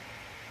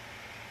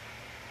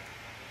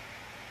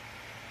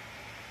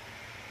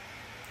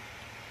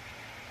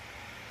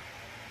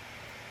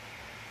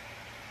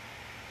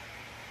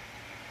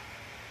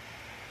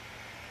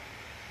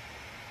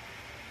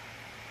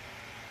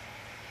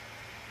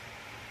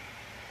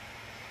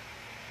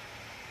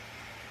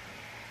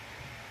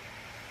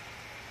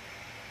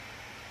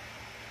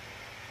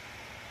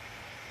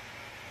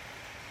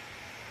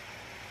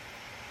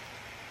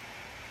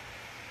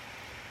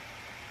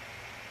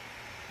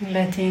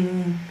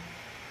 Letting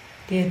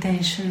the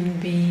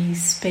attention be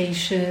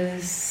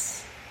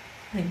spacious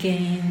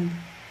again.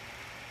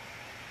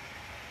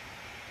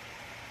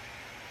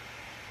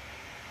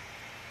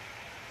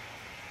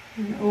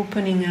 And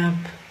opening up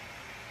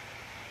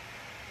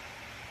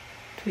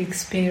to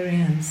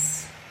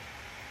experience.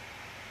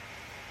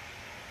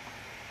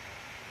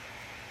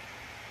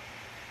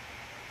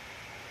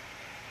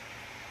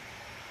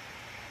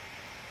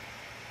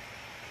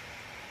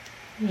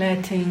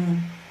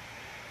 Letting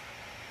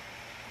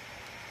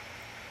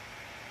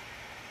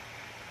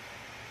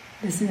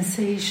the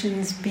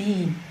sensations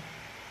be.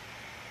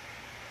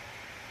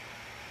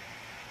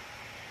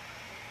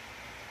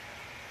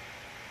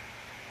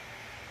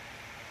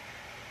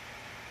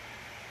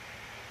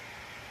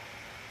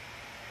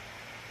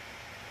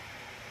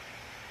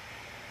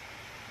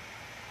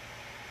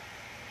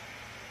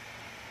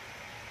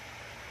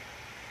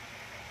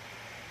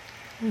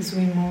 As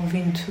we move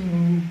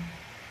into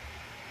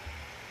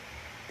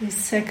this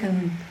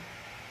second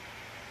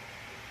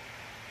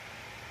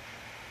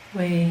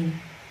way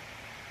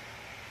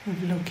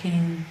of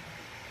looking,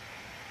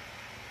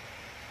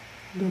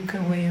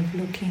 Dukkha way of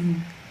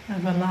looking,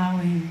 of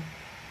allowing,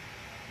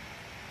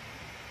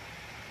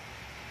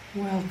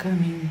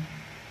 welcoming.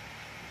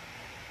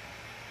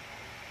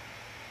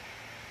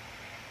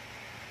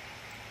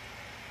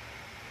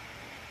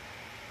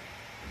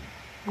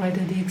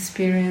 Whether the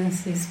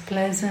experience is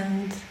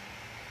pleasant,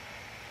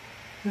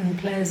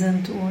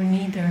 unpleasant, or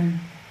neither.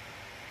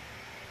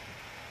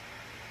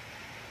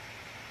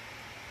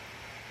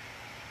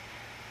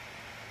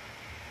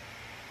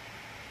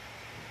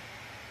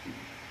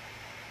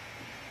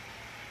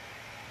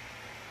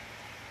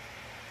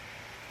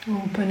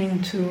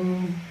 Opening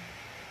to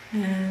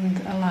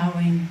and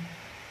allowing.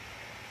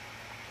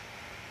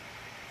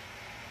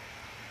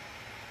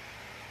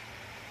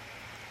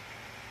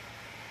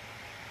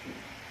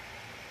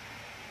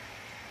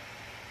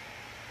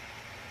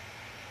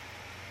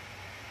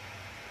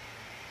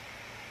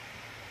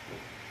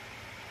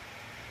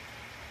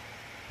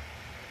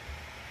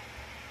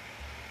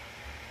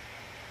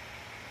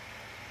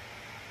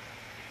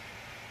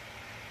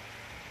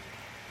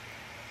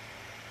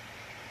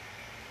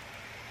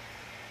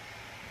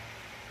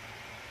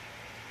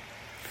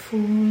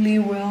 Fully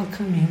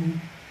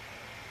welcoming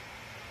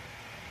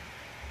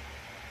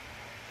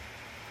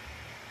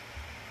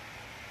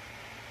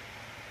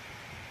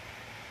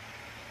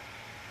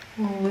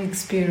all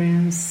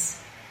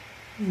experience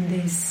in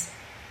this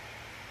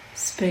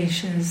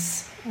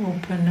spacious,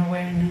 open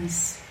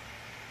awareness.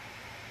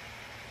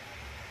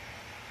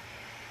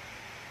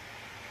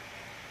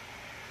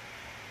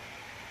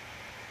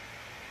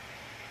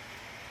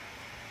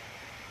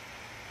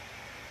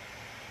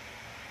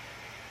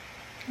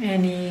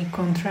 Any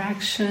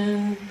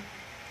contraction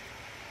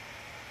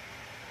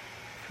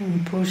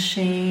from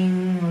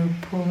pushing or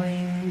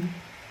pulling,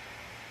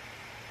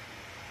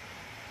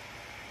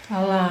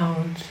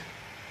 allowed,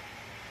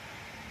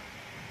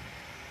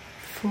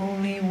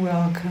 fully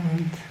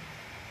welcomed.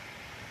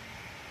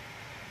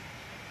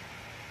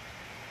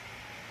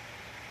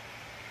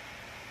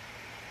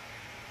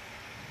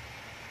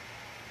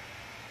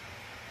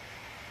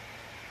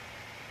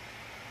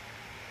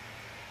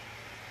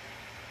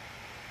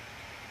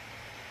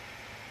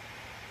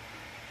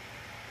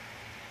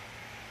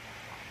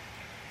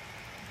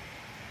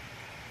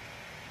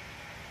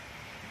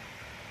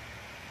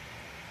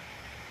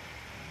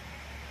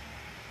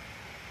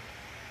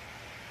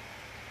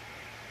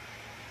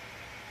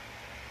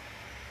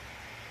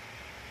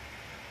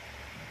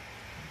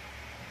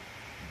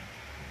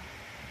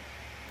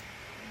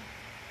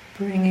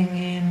 Bringing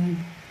in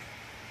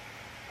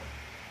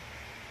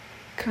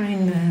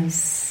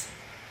kindness,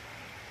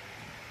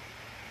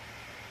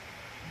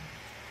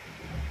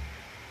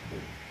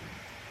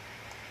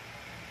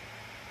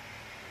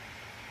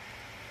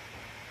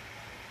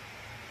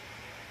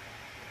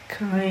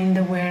 kind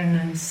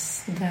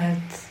awareness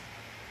that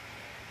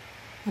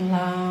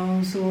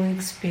allows all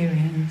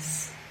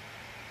experience,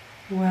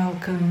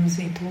 welcomes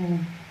it all.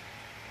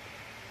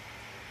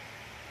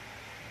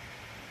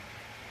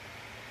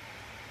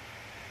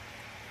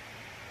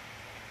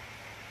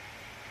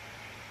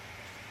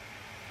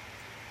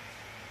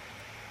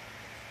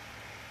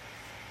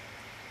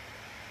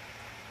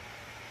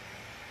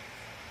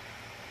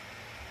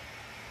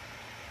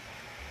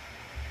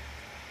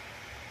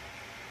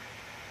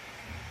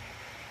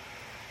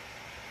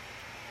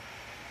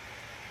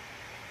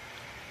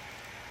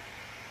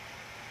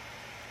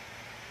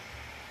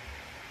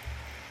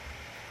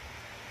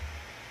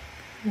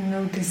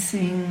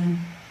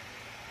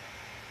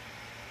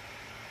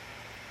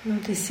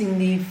 Noticing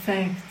the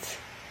effect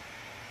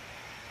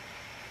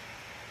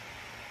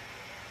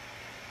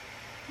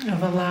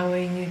of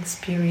allowing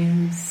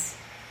experience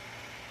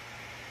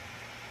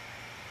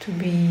to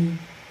be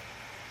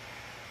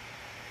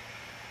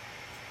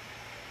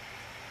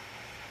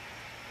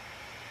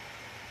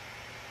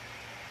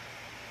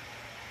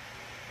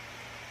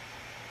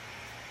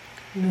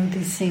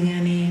noticing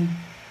any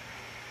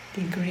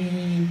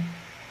degree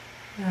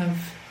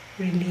of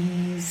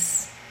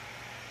release,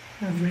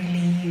 of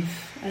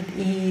relief, of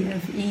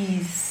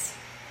ease,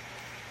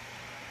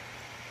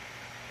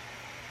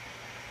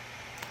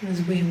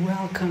 as we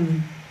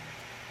welcome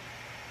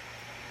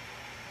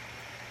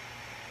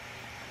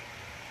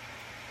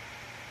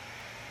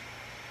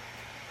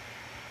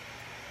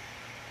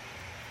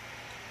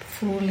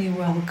fully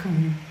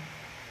welcome.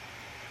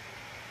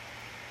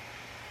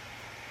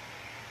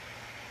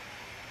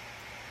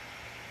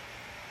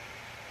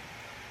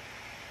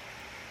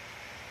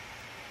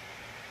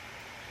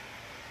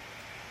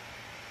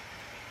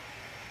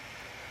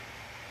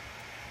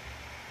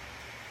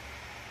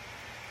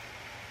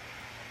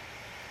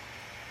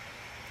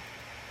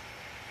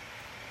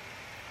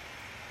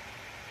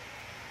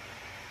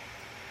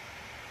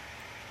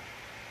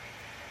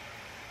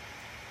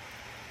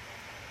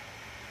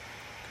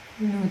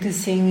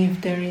 Noticing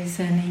if there is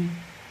any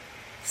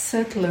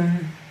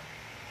subtler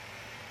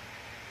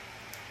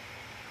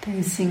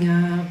tensing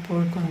up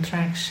or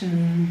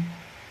contraction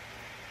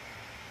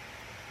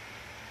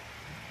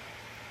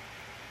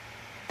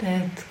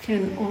that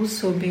can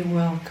also be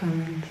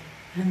welcomed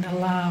and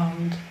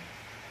allowed.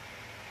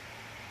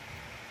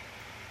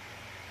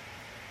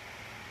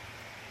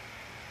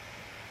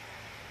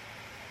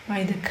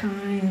 By the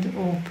kind,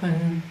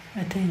 open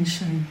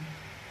attention.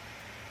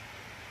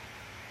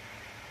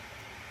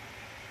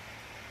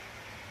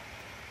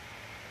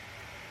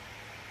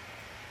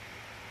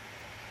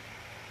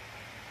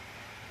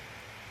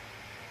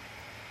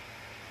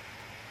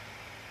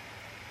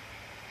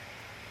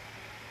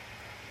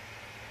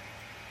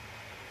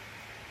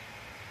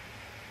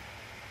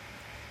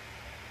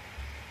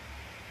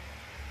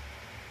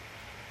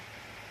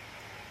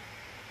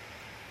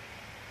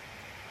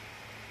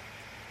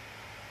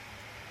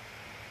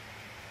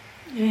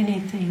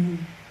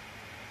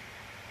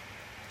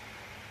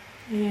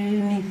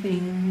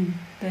 Anything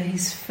that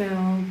is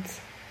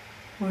felt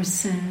or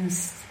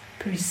sensed,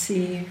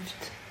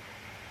 perceived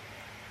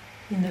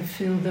in the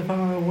field of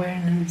our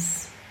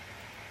awareness,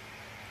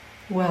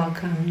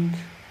 welcomed.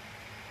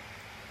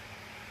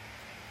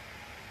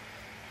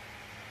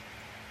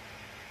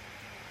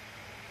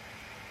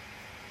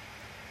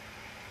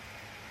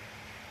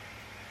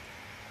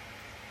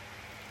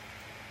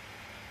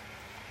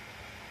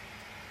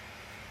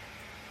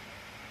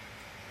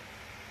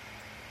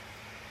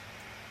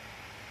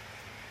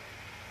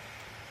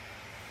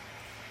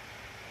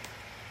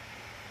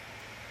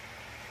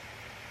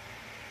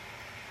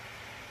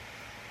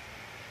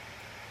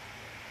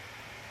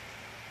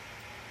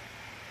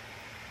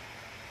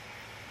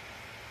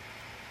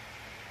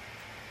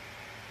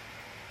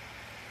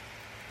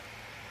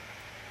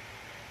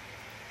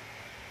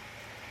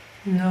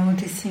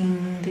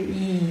 Noticing the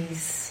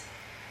ease,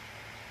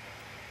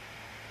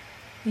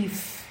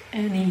 if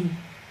any,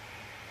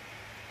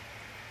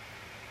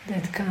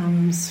 that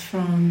comes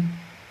from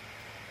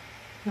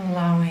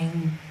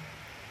allowing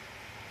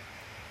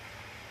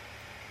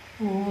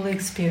all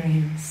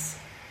experience.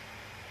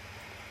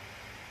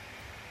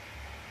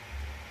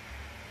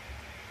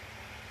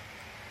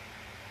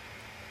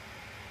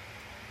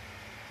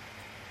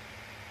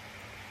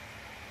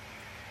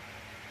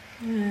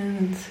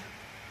 And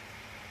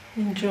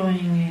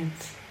enjoying it,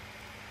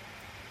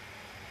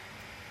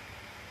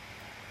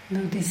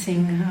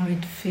 noticing how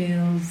it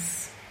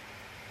feels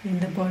in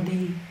the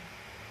body.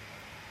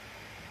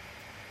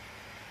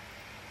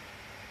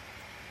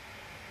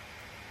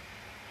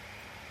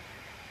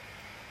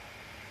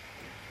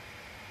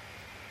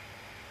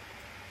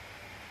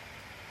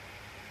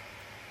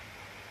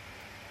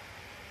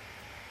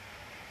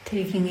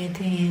 Taking it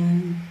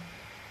in,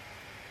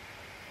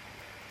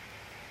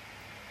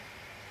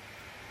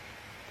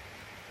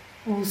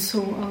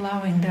 also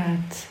allowing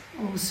that,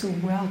 also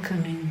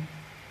welcoming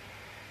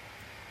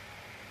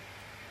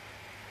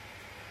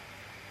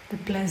the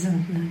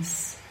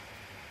pleasantness.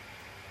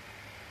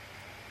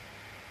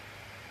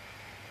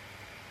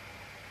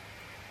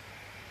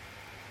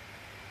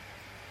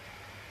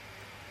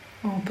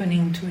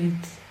 Opening to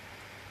it,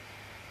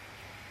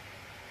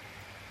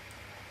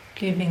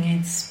 giving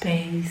it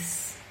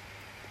space.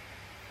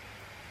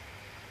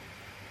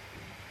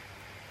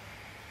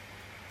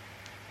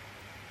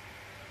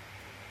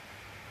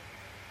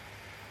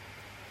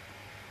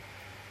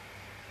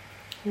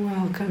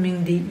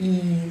 Welcoming the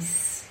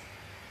ease,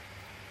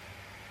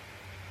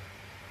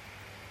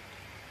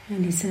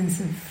 any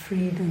sense of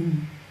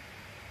freedom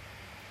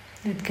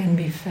that can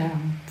be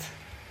felt.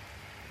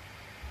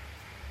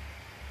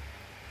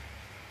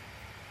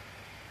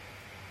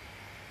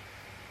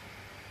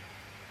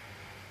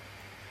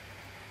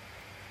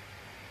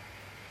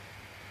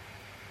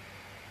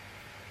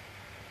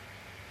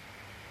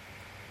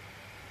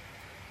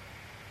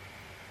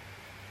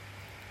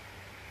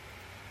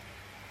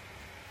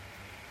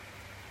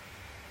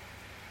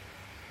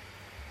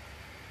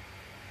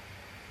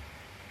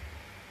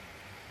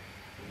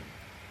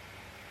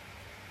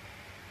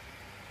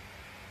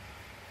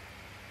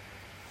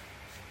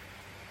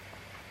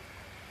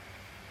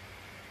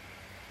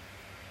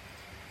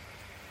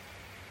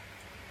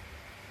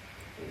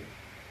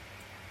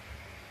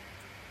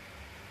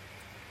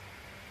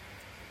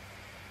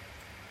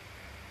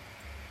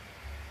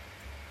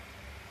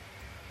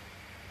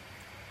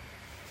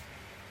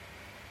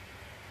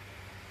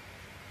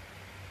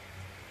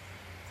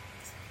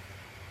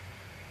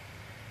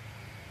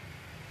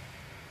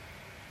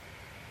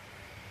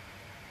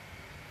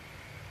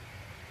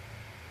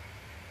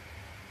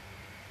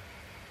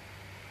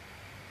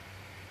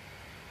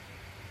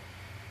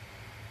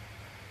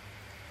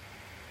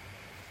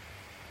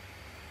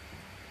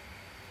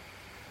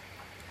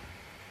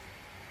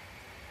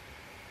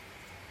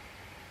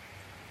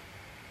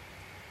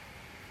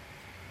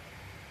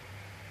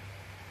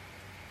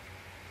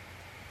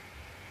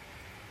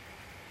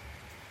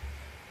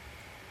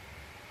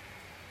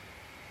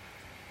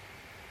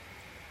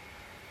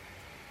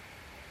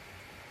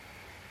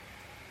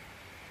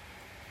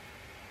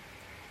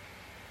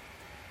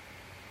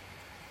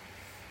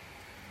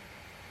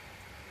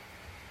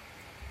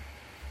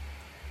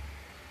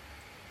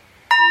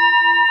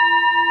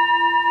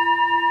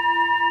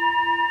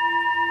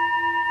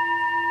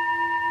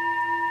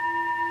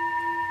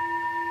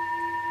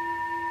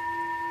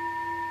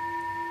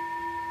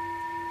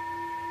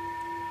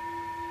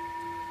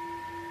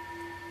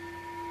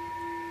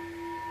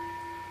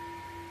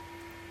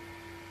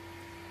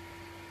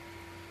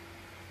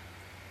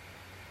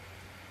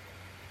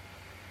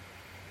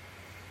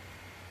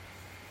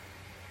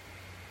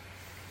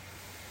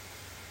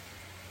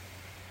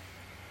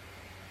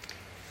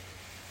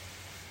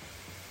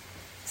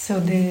 So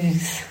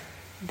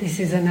this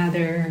is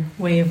another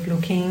way of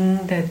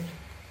looking that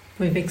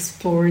we've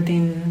explored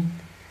in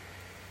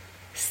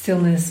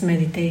stillness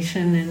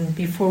meditation. And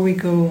before we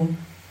go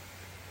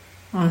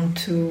on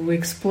to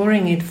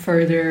exploring it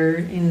further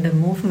in the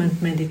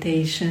movement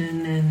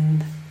meditation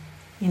and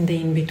in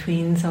the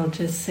in-betweens, I'll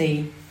just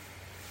say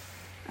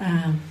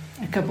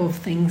a couple of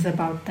things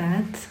about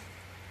that.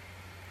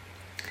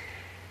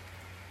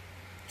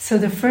 So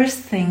the first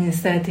thing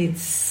is that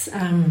it's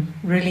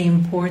really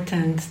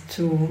important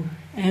to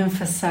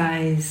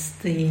emphasize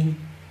the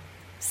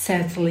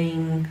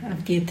settling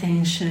of the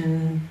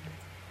attention,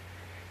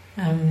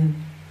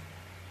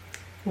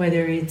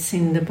 whether it's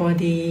in the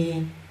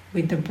body,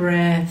 with the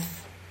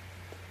breath,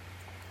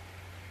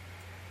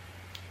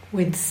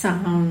 with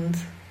sound,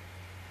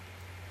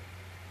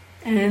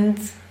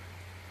 and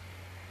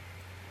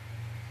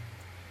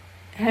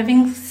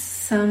having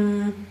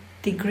some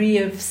degree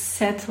of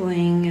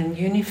settling and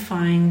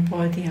unifying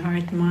body,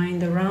 heart,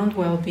 mind around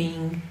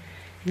well-being,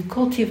 and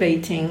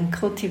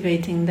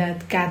cultivating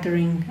that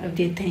gathering of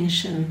the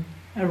attention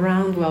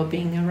around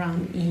well-being,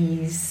 around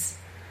ease,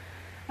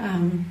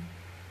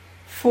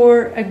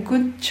 for a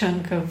good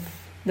chunk of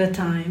the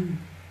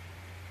time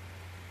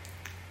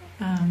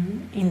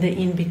in the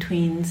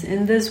in-betweens.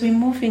 And as we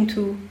move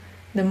into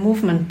the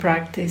movement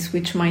practice,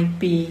 which may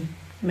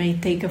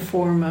take a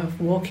form of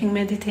walking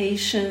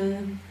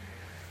meditation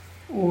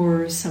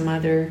or some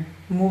other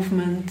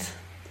movement,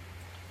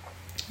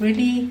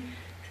 really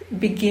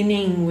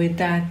beginning with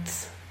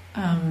that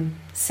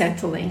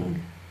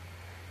settling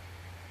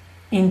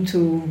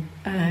into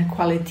a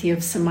quality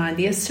of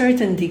samadhi, a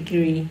certain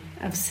degree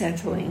of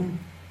settling.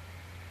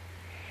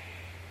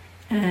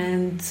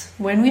 And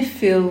when we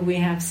feel we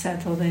have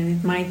settled, and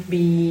it might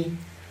be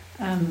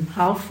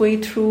halfway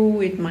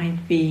through, it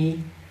might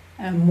be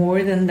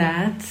more than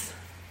that,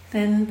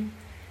 then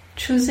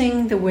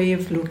choosing the way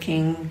of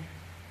looking,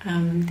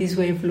 this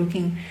way of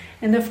looking.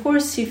 And of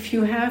course, if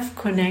you have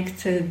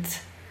connected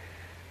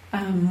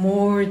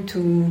more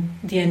to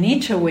the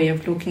anicca way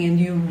of looking and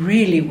you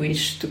really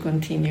wish to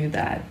continue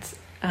that,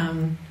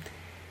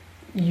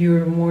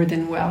 you're more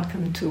than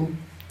welcome to.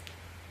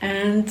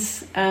 And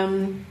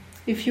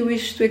if you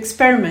wish to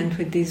experiment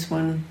with this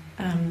one,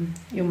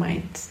 you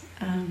might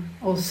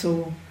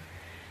also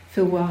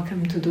feel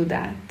welcome to do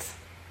that.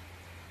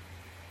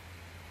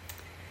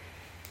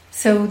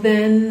 So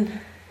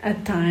then,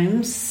 at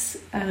times,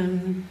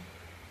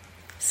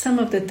 some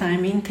of the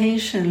time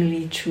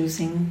intentionally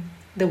choosing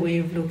the way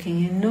of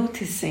looking and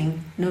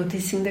noticing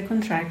the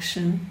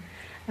contraction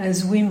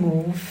as we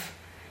move,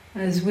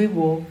 as we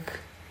walk,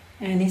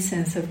 any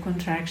sense of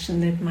contraction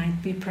that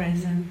might be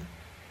present,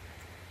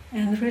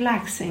 and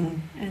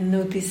relaxing and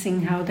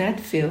noticing how that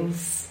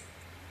feels,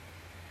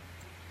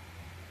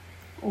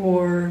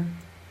 or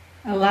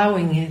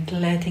allowing it,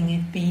 letting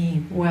it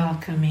be,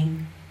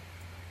 welcoming,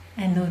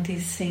 and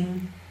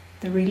noticing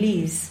the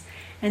release,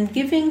 and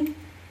giving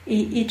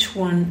each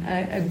one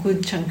a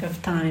good chunk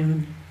of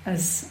time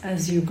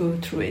as you go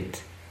through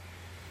it.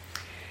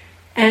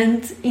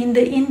 And in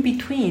the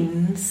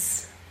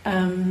in-betweens,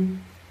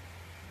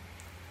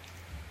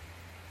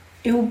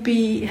 it will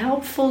be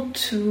helpful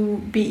to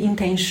be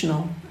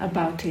intentional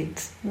about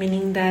it,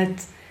 meaning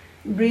that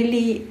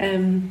really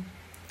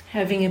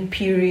having a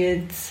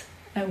period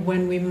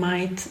when we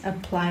might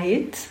apply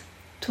it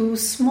to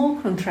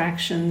small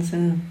contractions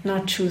and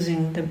not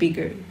choosing the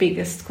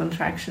biggest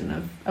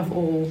contraction of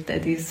all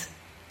that is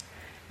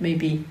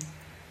maybe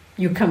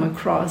you come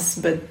across,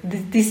 but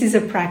this is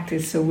a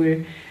practice, so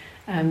we're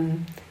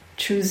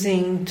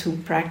choosing to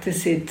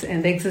practice it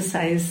and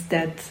exercise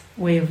that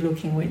way of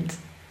looking with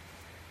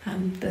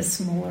the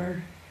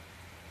smaller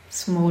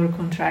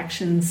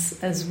contractions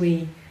as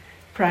we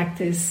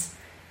practice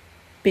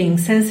being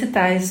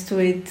sensitized to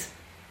it,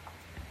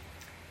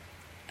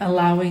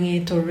 allowing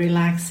it or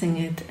relaxing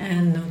it,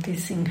 and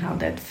noticing how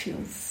that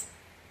feels.